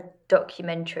a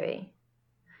documentary,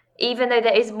 even though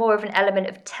there is more of an element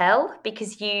of tell,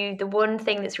 because the one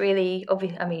thing that's really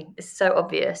obvious, I mean, it's so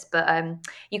obvious, but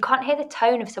you can't hear the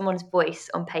tone of someone's voice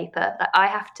on paper. Like, I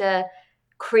have to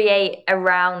create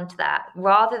around that,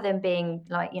 rather than being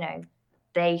like, you know,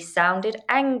 they sounded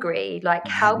angry. Like,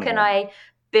 how can I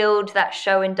build that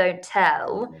show and don't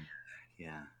tell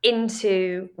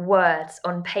into words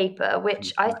on paper,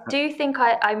 which I do think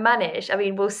I manage. I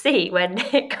mean, we'll see when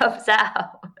it comes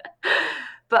out.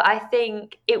 But I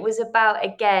think it was about,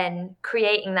 again,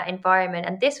 creating that environment.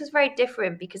 And this was very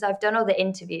different because I've done all the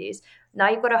interviews. Now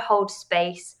you've got to hold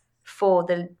space for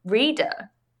the reader.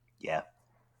 Yeah.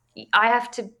 I have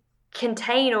to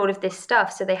contain all of this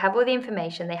stuff. So they have all the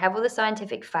information, they have all the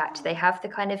scientific facts, they have the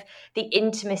kind of the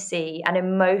intimacy and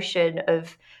emotion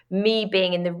of me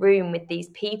being in the room with these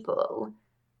people.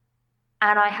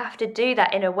 And I have to do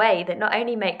that in a way that not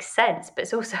only makes sense, but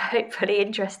it's also hopefully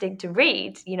interesting to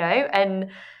read, you know, and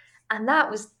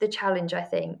that was the challenge, I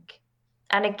think.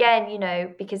 And again, you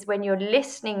know, because when you're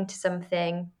listening to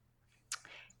something,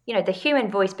 you know, the human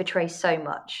voice betrays so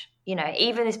much, you know,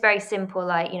 even this very simple,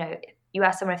 like, you know, you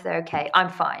ask someone if they're okay, I'm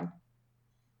fine.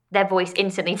 Their voice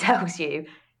instantly tells you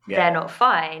they're not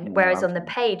fine. Whereas on the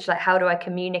page, like, how do I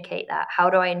communicate that? How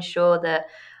do I ensure that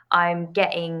I'm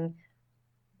getting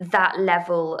that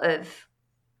level of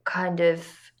kind of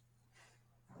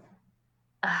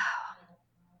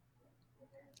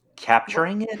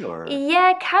capturing it, or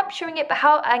capturing it, but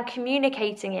how, and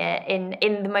communicating it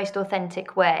in the most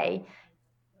authentic way.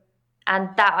 And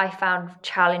that I found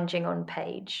challenging on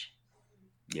page.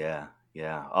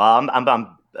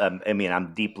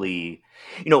 I'm deeply,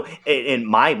 you know, in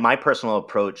my personal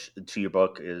approach to your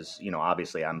book is, you know,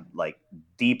 obviously I'm like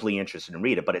deeply interested in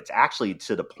read it, but it's actually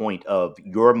to the point of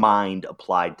your mind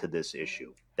applied to this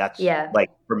issue. That's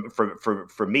like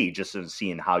for me, just in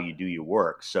seeing how you do your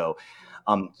work. So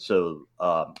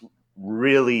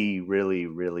really, really,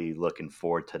 really looking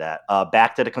forward to that.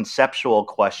 Back to the conceptual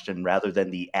question rather than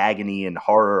the agony and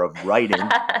horror of writing.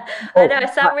 I know,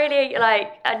 it sounds really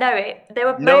like, I know it. There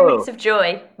were moments of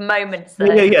joy, moments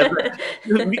though.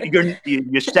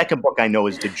 Your second book, I know,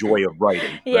 is The Joy of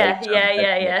Writing. Right?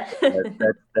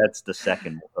 That's the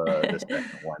second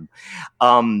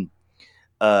one.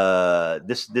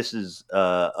 This is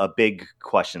a big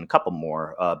question. A couple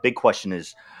more. Big question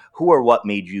is, who or what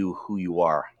made you who you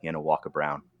are, Hannah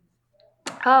Walker-Brown?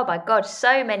 Oh my God,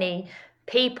 so many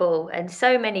people and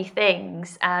so many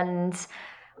things. And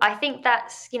I think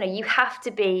that's, you know, you have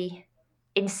to be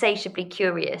insatiably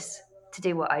curious to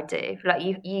do what I do. Like,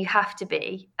 you have to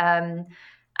be. And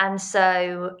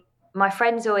so my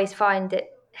friends always find it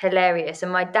hilarious.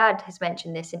 And my dad has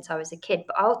mentioned this since I was a kid,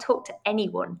 but I'll talk to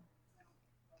anyone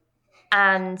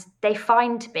and they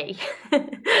find me.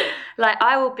 Like,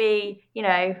 I will be, you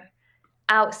know,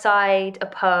 outside a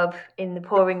pub in the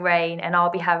pouring rain and I'll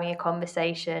be having a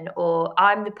conversation, or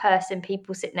I'm the person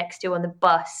people sit next to on the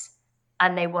bus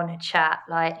and they want to chat.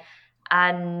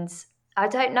 And I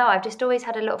don't know, I've just always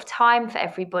had a lot of time for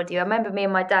everybody. I remember me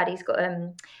and my dad, he's got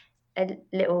a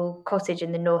little cottage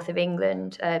in the north of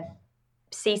England, a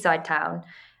seaside town,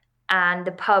 and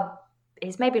the pub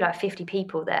is maybe like 50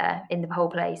 people there in the whole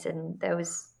place. And there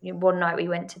was one night we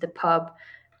went to the pub,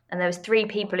 and there was 3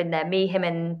 people in there, me, him,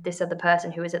 and this other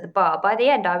person who was at the bar. By the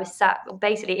end, I was sat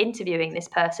basically interviewing this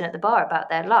person at the bar about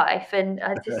their life. And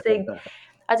I just think,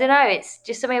 I don't know, it's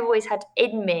just something I've always had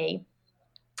in me.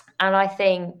 And I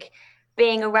think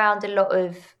being around a lot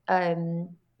of,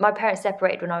 my parents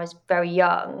separated when I was very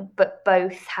young, but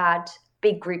both had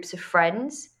big groups of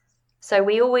friends. So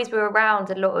we always were around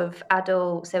a lot of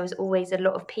adults. There was always a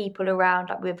lot of people around.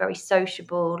 Like, we were very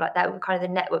sociable. Like, that were kind of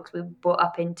the networks we were brought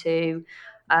up into.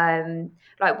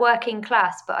 Like, working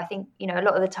class, but I think, a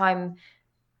lot of the time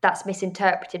that's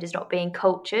misinterpreted as not being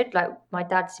cultured. Like, my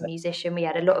dad's a musician. We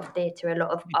had a lot of theatre, a lot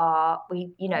of art.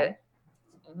 We,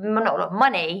 not a lot of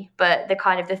money, but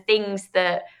the things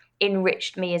that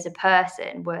enriched me as a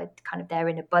person were kind of there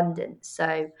in abundance.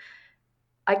 So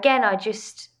again, I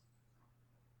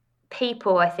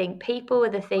think people are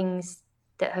the things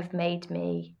that have made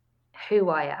me who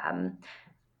I am.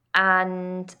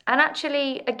 And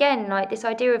actually, again, like, this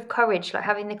idea of courage, like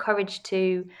having the courage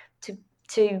to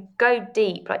go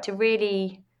deep, like to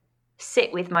really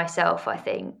sit with myself, I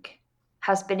think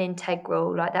has been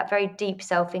integral. Like, that very deep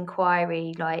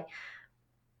self-inquiry, like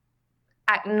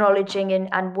acknowledging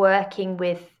and working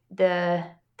with the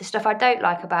stuff I don't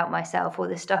like about myself, or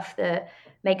the stuff that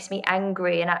makes me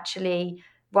angry, and actually,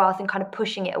 rather than kind of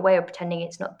pushing it away or pretending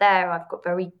it's not there, I've got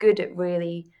very good at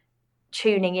really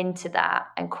tuning into that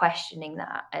and questioning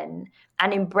that and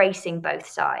embracing both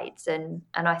sides. And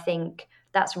I think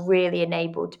that's really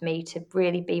enabled me to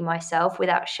really be myself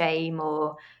without shame,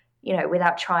 or,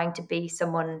 without trying to be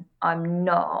someone I'm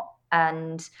not.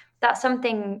 And that's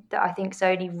something that I think's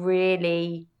only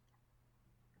really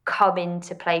come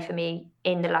into play for me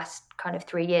in the last kind of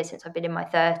 3 years, since I've been in my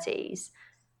 30s.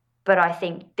 But I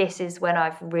think this is when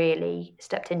I've really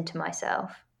stepped into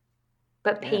myself.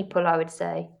 But people, I would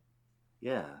say.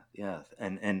 Yeah.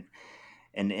 And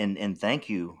thank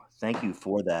you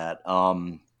for that.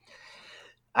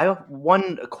 I have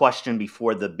one question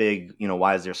before the big,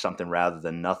 why is there something rather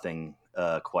than nothing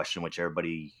question, which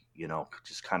everybody,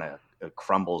 just kind of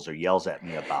crumbles or yells at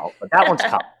me about. But that one's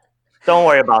coming. Don't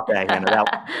worry about that, Hannah.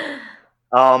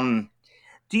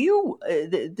 Do you,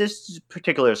 this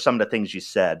particular, some of the things you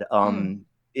said,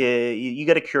 you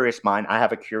get a curious mind. I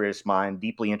have a curious mind,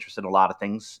 deeply interested in a lot of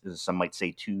things. Some might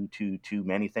say too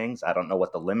many things. I don't know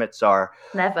what the limits are.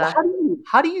 Never. Well,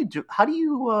 how do you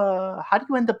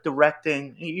end up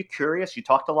directing? You're curious. You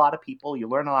talk to a lot of people. You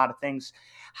learn a lot of things.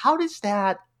 How does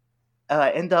that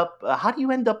end up? How do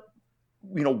you end up,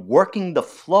 working the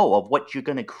flow of what you're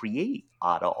going to create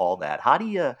out of all that? How do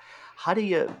you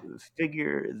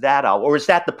figure that out, or is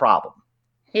that the problem?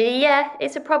 Yeah,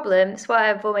 it's a problem. It's why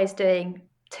I'm always doing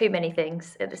too many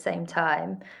things at the same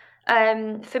time.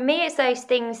 For me, it's those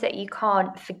things that you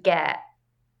can't forget.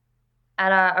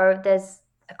 And there's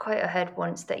a quote I heard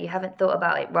once, that you haven't thought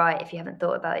about it right if you haven't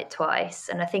thought about it twice.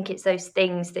 And I think it's those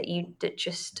things that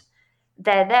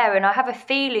they're there. And I have a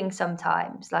feeling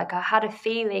sometimes, like I had a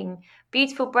feeling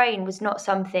Beautiful Brain was not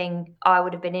something I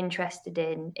would have been interested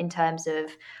in terms of,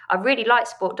 I really like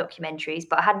sport documentaries,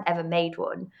 but I hadn't ever made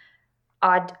one.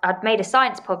 I'd made a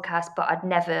science podcast, but I'd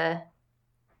never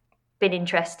been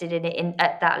interested in it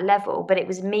at that level. But it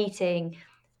was meeting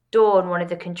Dawn, one of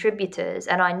the contributors,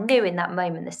 and I knew in that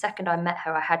moment, the second I met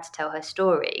her, I had to tell her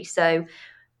story. So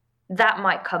that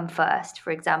might come first,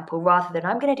 for example, rather than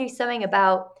I'm going to do something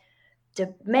about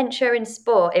dementia in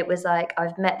sport. It was like,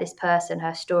 I've met this person,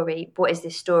 her story, what is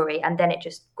this story? And then it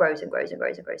just grows and grows and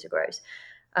grows and grows and grows.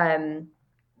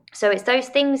 So it's those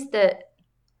things that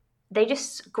they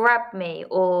just grab me,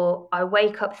 or I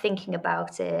wake up thinking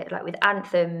about it. Like with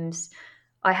Anthems,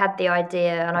 I had the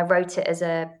idea and I wrote it as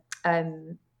a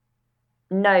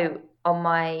note on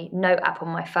my note app on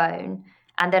my phone.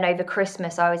 And then over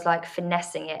Christmas, I was like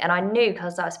finessing it. And I knew,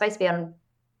 because I was supposed to be on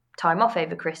time off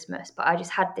over Christmas, but I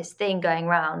just had this thing going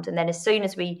round. And then as soon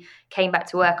as we came back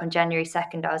to work on January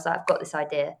 2nd, I was like, I've got this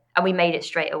idea. And we made it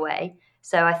straight away.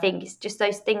 So I think it's just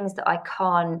those things that I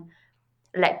can't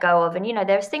let go of. And,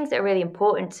 there's things that are really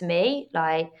important to me,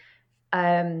 like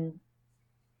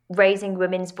raising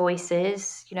women's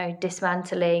voices,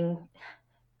 dismantling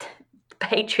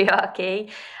patriarchy,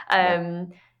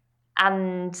 and,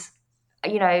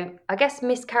 I guess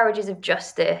miscarriages of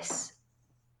justice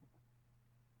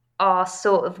are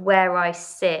sort of where I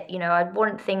sit. You know, I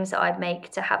want things that I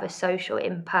make to have a social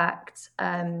impact.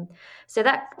 So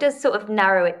that does sort of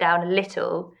narrow it down a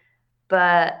little.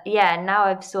 But yeah, now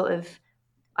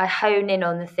I hone in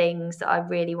on the things that I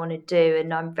really want to do.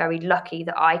 And I'm very lucky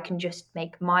that I can just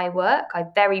make my work. I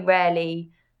very rarely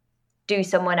do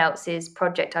someone else's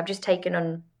project. I've just taken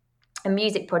on a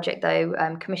music project, though,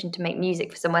 commissioned to make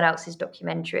music for someone else's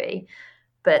documentary.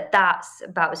 But that's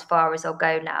about as far as I'll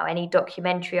go now. Any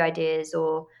documentary ideas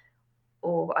or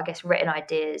I guess written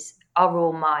ideas are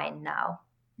all mine now.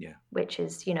 Yeah. Which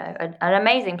is, you know, an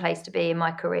amazing place to be in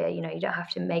my career. You know, you don't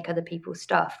have to make other people's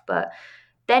stuff, but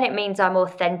then it means I'm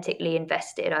authentically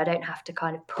invested. I don't have to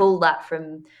kind of pull that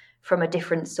from a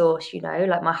different source, you know,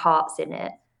 like my heart's in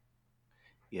it.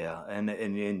 Yeah, and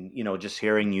you know, just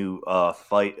hearing you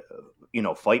fight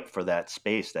for that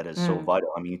space that is so vital.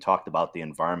 I mean, you talked about the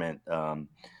environment,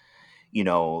 you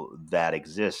know, that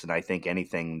exists, and I think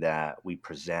anything that we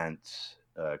present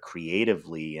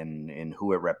creatively and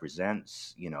who it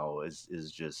represents, you know,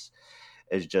 is just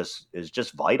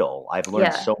vital. I've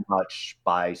learned so much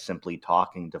by simply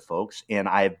talking to folks, and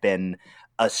I've been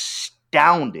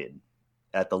astounded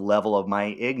at the level of my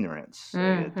ignorance.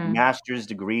 Master's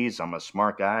degrees, I'm a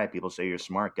smart guy. People say you're a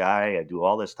smart guy. I do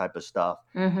all this type of stuff.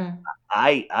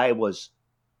 I was,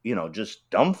 you know, just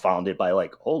dumbfounded by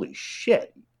like, holy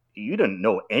shit, you didn't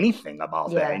know anything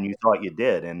about that, and you thought you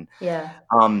did. And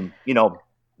you know,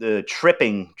 the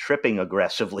tripping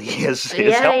aggressively is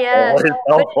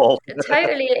helpful.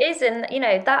 Totally, it is, and you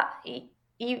know that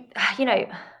you know.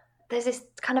 There's this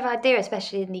kind of idea,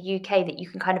 especially in the UK, that you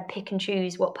can kind of pick and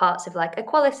choose what parts of like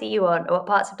equality you want or what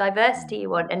parts of diversity you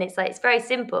want. And it's like, it's very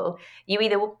simple. You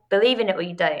either believe in it or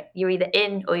you don't. You're either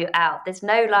in or you're out. There's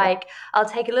no like, I'll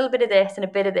take a little bit of this and a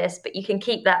bit of this, but you can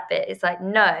keep that bit. It's like,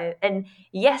 no. And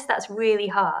yes, that's really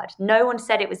hard. No one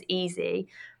said it was easy.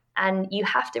 And you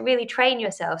have to really train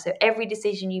yourself. So every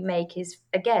decision you make is,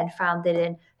 again, founded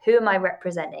in who am I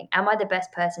representing? Am I the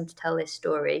best person to tell this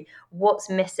story? What's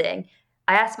missing?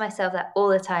 I ask myself that all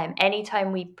the time.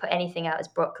 Anytime we put anything out as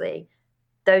Broccoli,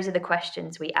 those are the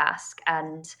questions we ask.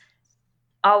 And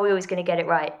are we always going to get it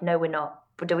right? No, we're not.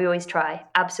 But do we always try?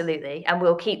 Absolutely. And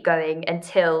we'll keep going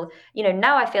until, you know,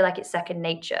 now I feel like it's second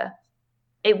nature.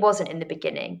 It wasn't in the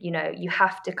beginning. You know, you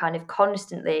have to kind of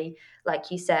constantly,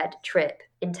 like you said, trip,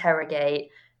 interrogate,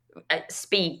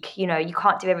 speak. You know, you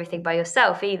can't do everything by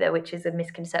yourself either, which is a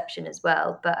misconception as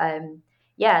well. But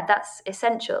yeah, that's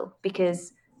essential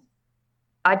because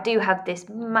I do have this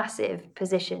massive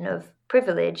position of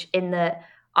privilege in that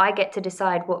I get to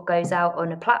decide what goes out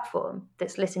on a platform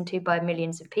that's listened to by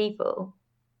millions of people.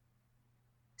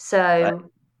 So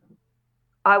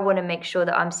I want to make sure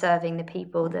that I'm serving the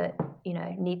people that, you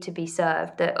know, need to be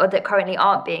served, that currently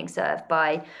aren't being served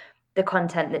by the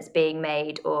content that's being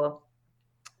made or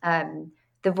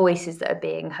the voices that are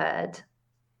being heard.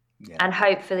 Yeah. And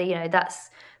hopefully, you know,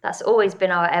 that's always been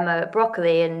our MO at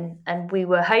Broccoli, and we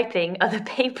were hoping other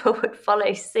people would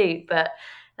follow suit, but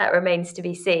that remains to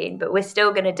be seen. But we're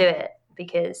still going to do it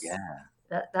because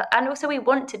and also we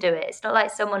want to do it. It's not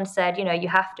like someone said, you know, you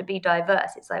have to be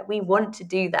diverse. It's like we want to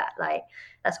do that. Like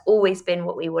that's always been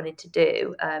what we wanted to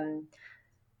do.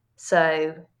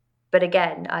 So, but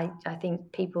again, I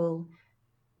think people,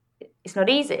 it's not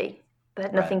easy,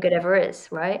 but nothing good ever is,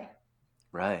 right?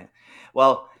 Right.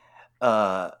 Well,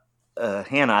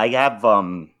 Hannah, I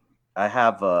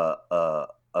have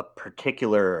a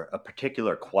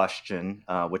particular question,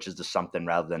 which is the something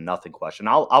rather than nothing question.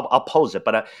 I'll pose it,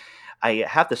 but I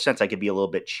have the sense I could be a little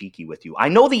bit cheeky with you. I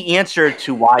know the answer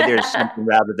to why there's something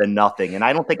rather than nothing, and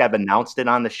I don't think I've announced it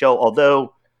on the show,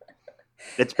 although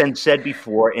it's been said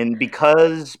before. And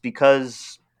because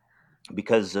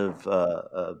of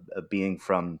being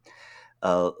from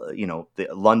you know, the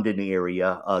London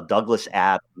area, Douglas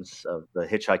Adams of The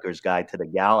Hitchhiker's Guide to the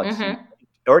Galaxy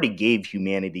already gave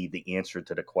humanity the answer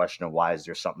to the question of why is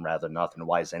there something rather than nothing?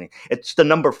 Why is any? It's the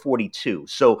number 42.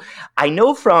 So I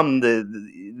know from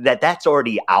that's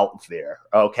already out there.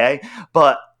 Okay,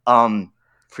 but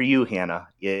for you, Hannah,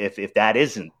 if that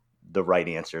isn't the right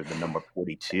answer, the number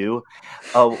 42,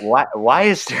 why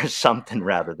is there something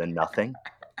rather than nothing?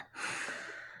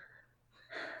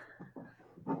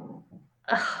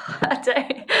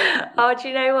 Do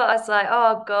you know what? I was like,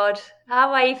 oh God, how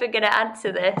am I even going to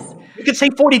answer this? You could say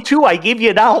 42. I gave you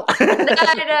it out.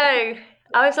 No.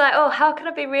 I was like, oh, how can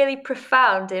I be really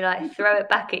profound and like throw it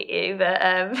back at you?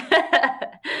 But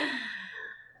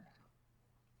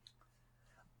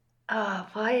Oh,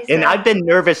 why is And that? I've been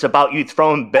nervous about you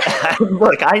throwing back.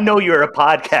 Look, I know you're a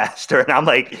podcaster, and I'm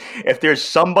like, if there's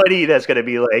somebody that's going to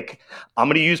be like, I'm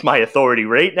going to use my authority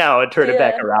right now and turn it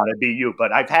back around and be you.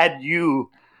 But I've had you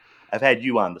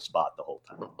on the spot the whole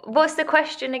time. What's the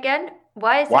question again?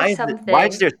 Why is Why there is something? why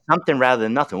is there something rather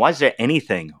than nothing? Why is there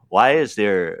anything? Why is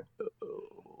there?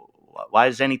 Why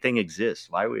does anything exist?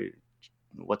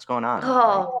 What's going on?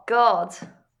 Oh God.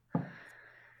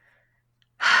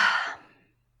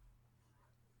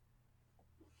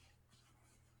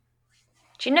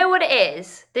 Do you know what it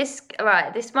is? This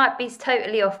might be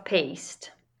totally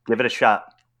off-piste. Give it a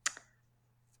shot.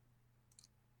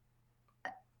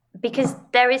 Because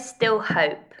there is still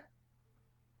hope.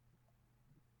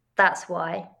 That's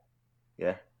why.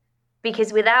 Yeah.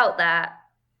 Because without that,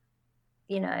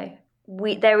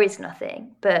 there is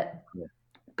nothing. But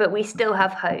we still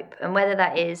have hope. And whether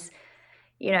that is,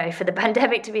 for the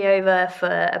pandemic to be over, for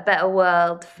a better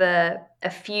world, for a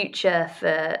future,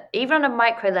 for even on a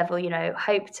micro level,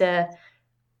 hope to,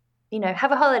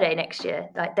 have a holiday next year.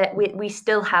 Like that, we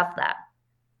still have that.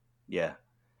 Yeah.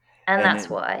 And that's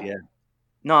why. Yeah.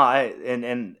 No,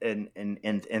 and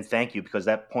thank you, because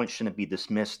that point shouldn't be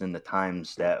dismissed in the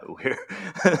times that we're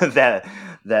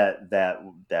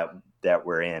that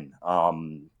we're in.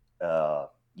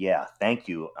 Yeah, thank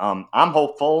you. I'm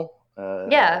hopeful.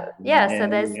 Yeah. So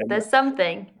there's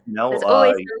something. There's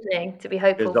always something to be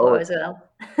hopeful for as well.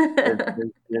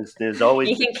 There's always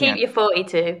you can keep your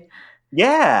 42.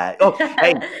 Yeah. Oh,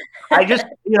 hey, I just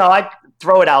I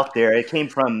throw it out there. It came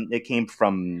from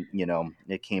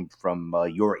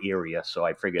your area, so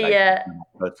I figured I'd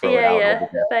throw it out. Yeah.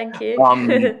 Thank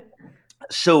you.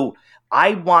 So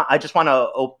I just want to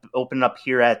open up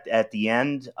here at the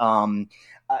end.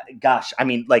 Gosh, I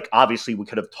mean, like, obviously we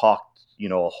could have talked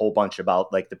a whole bunch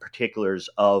about like the particulars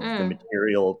of the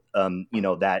material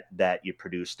that you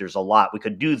produce. There's a lot we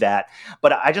could do that,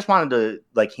 but I just wanted to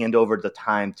like hand over the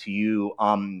time to you.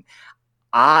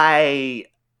 I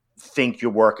think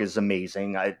your work is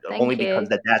amazing. Because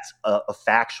that's a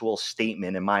factual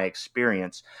statement in my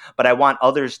experience, but I want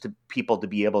people to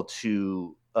be able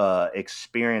to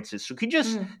experience it. So could you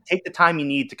just take the time you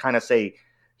need to kind of say,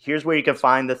 here's where you can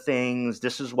find the things.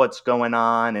 This is what's going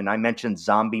on. And I mentioned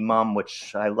Zombie Mum,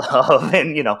 which I love.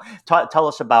 And, tell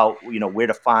us about, where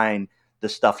to find the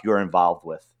stuff you're involved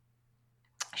with.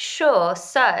 Sure.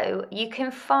 So you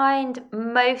can find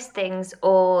most things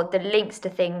or the links to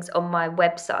things on my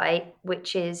website,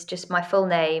 which is just my full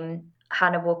name,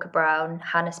 Hannah Walker Brown,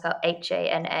 Hannah spelled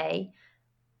HANA.com.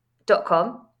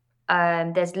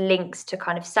 There's links to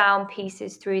kind of sound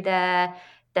pieces through there.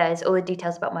 There's all the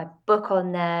details about my book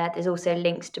on there. There's also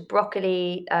links to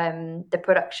Broccoli, the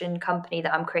production company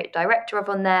that I'm creative director of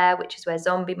on there, which is where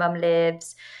Zombie Mum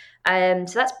lives. So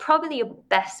that's probably your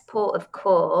best port of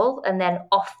call. And then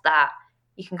off that,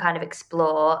 you can kind of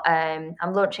explore.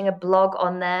 I'm launching a blog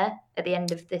on there at the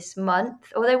end of this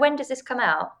month. Although, when does this come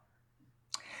out?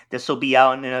 This will be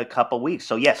out in a couple of weeks.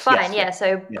 So yes. Fine, yes.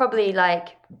 So probably like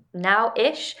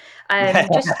now-ish.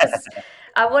 Just because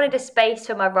I wanted a space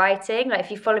for my writing. Like,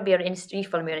 if you follow me on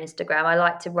Instagram, I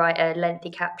like to write a lengthy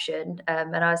caption.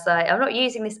 And I was like, I'm not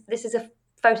using this. This is a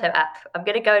photo app. I'm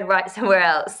going to go and write somewhere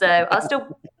else. So I'll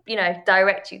still,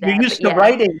 direct you there. You're used to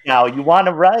writing now. You want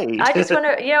to write. I just want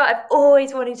to, I've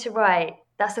always wanted to write.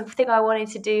 That's the thing I wanted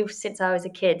to do since I was a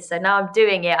kid. So now I'm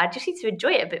doing it. I just need to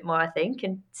enjoy it a bit more, I think,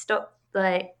 and stop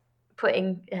like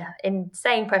putting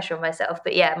insane pressure on myself.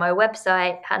 But yeah, my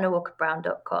website,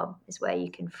 hannahwalkerbrown.com, is where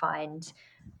you can find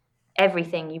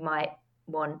everything you might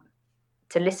want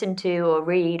to listen to or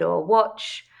read or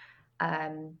watch.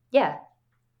 Yeah.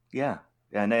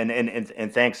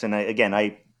 And thanks. And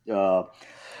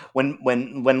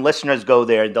when listeners go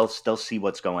there, they'll see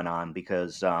what's going on,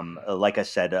 because like I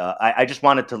said, I just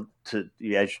wanted to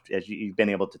as you've been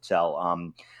able to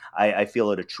tell, I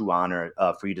feel it a true honor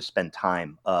for you to spend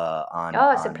time on.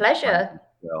 Oh, it's a pleasure.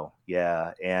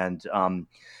 Yeah. And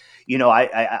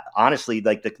I honestly,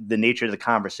 like, the nature of the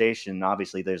conversation,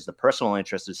 obviously there's the personal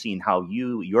interest of seeing how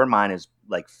your mind is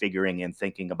like figuring and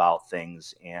thinking about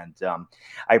things. And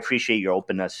I appreciate your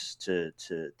openness to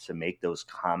make those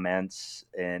comments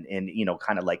and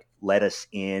kind of like let us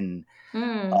in,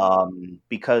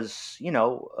 because,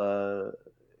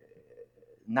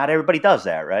 not everybody does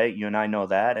that, right? You and I know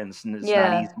that, and it's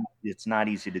not easy. It's not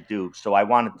easy to do. So I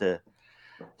wanted to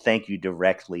thank you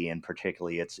directly, and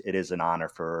particularly, it is an honor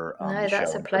for the show.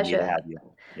 That's a pleasure to have you.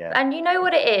 Yeah. And you know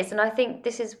what it is, and I think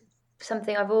this is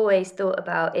something I've always thought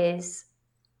about, is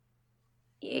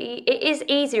it is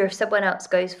easier if someone else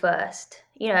goes first.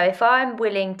 If I'm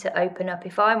willing to open up,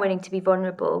 if I'm willing to be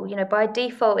vulnerable, by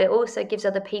default, it also gives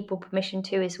other people permission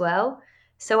to as well.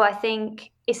 So I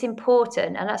think it's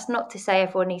important, and that's not to say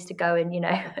everyone needs to go in,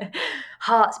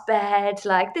 heart's bared,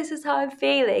 like, this is how I'm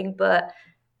feeling. But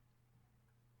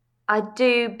I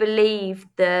do believe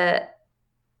that,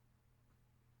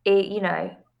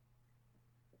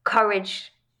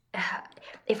 courage,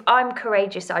 if I'm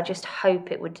courageous, I just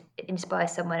hope it would inspire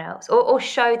someone else, or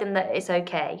show them that it's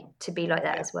okay to be like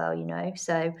that as well,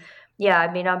 So, yeah,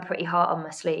 I mean, I'm pretty hard on my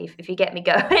sleeve if you get me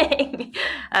going.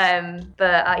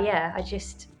 I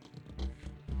just,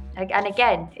 and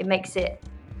again, it makes it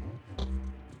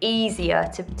easier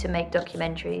to make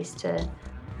documentaries,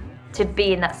 to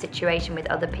be in that situation with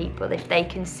other people if they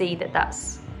can see that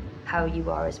that's how you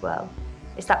are as well.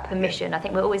 It's that permission. I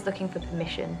think we're always looking for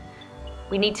permission.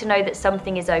 We need to know that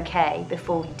something is okay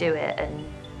before we do it,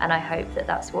 and I hope that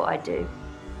that's what I do.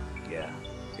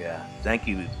 Yeah. Thank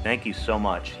you so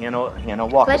much, Hannah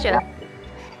Walker. Pleasure.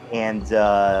 And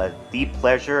deep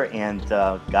pleasure. And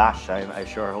gosh, I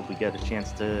sure hope we get a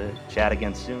chance to chat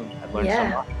again soon. I've learned so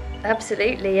much.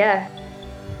 Absolutely, yeah.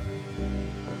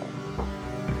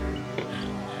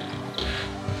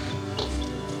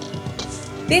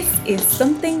 This is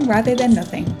Something Rather Than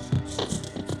Nothing.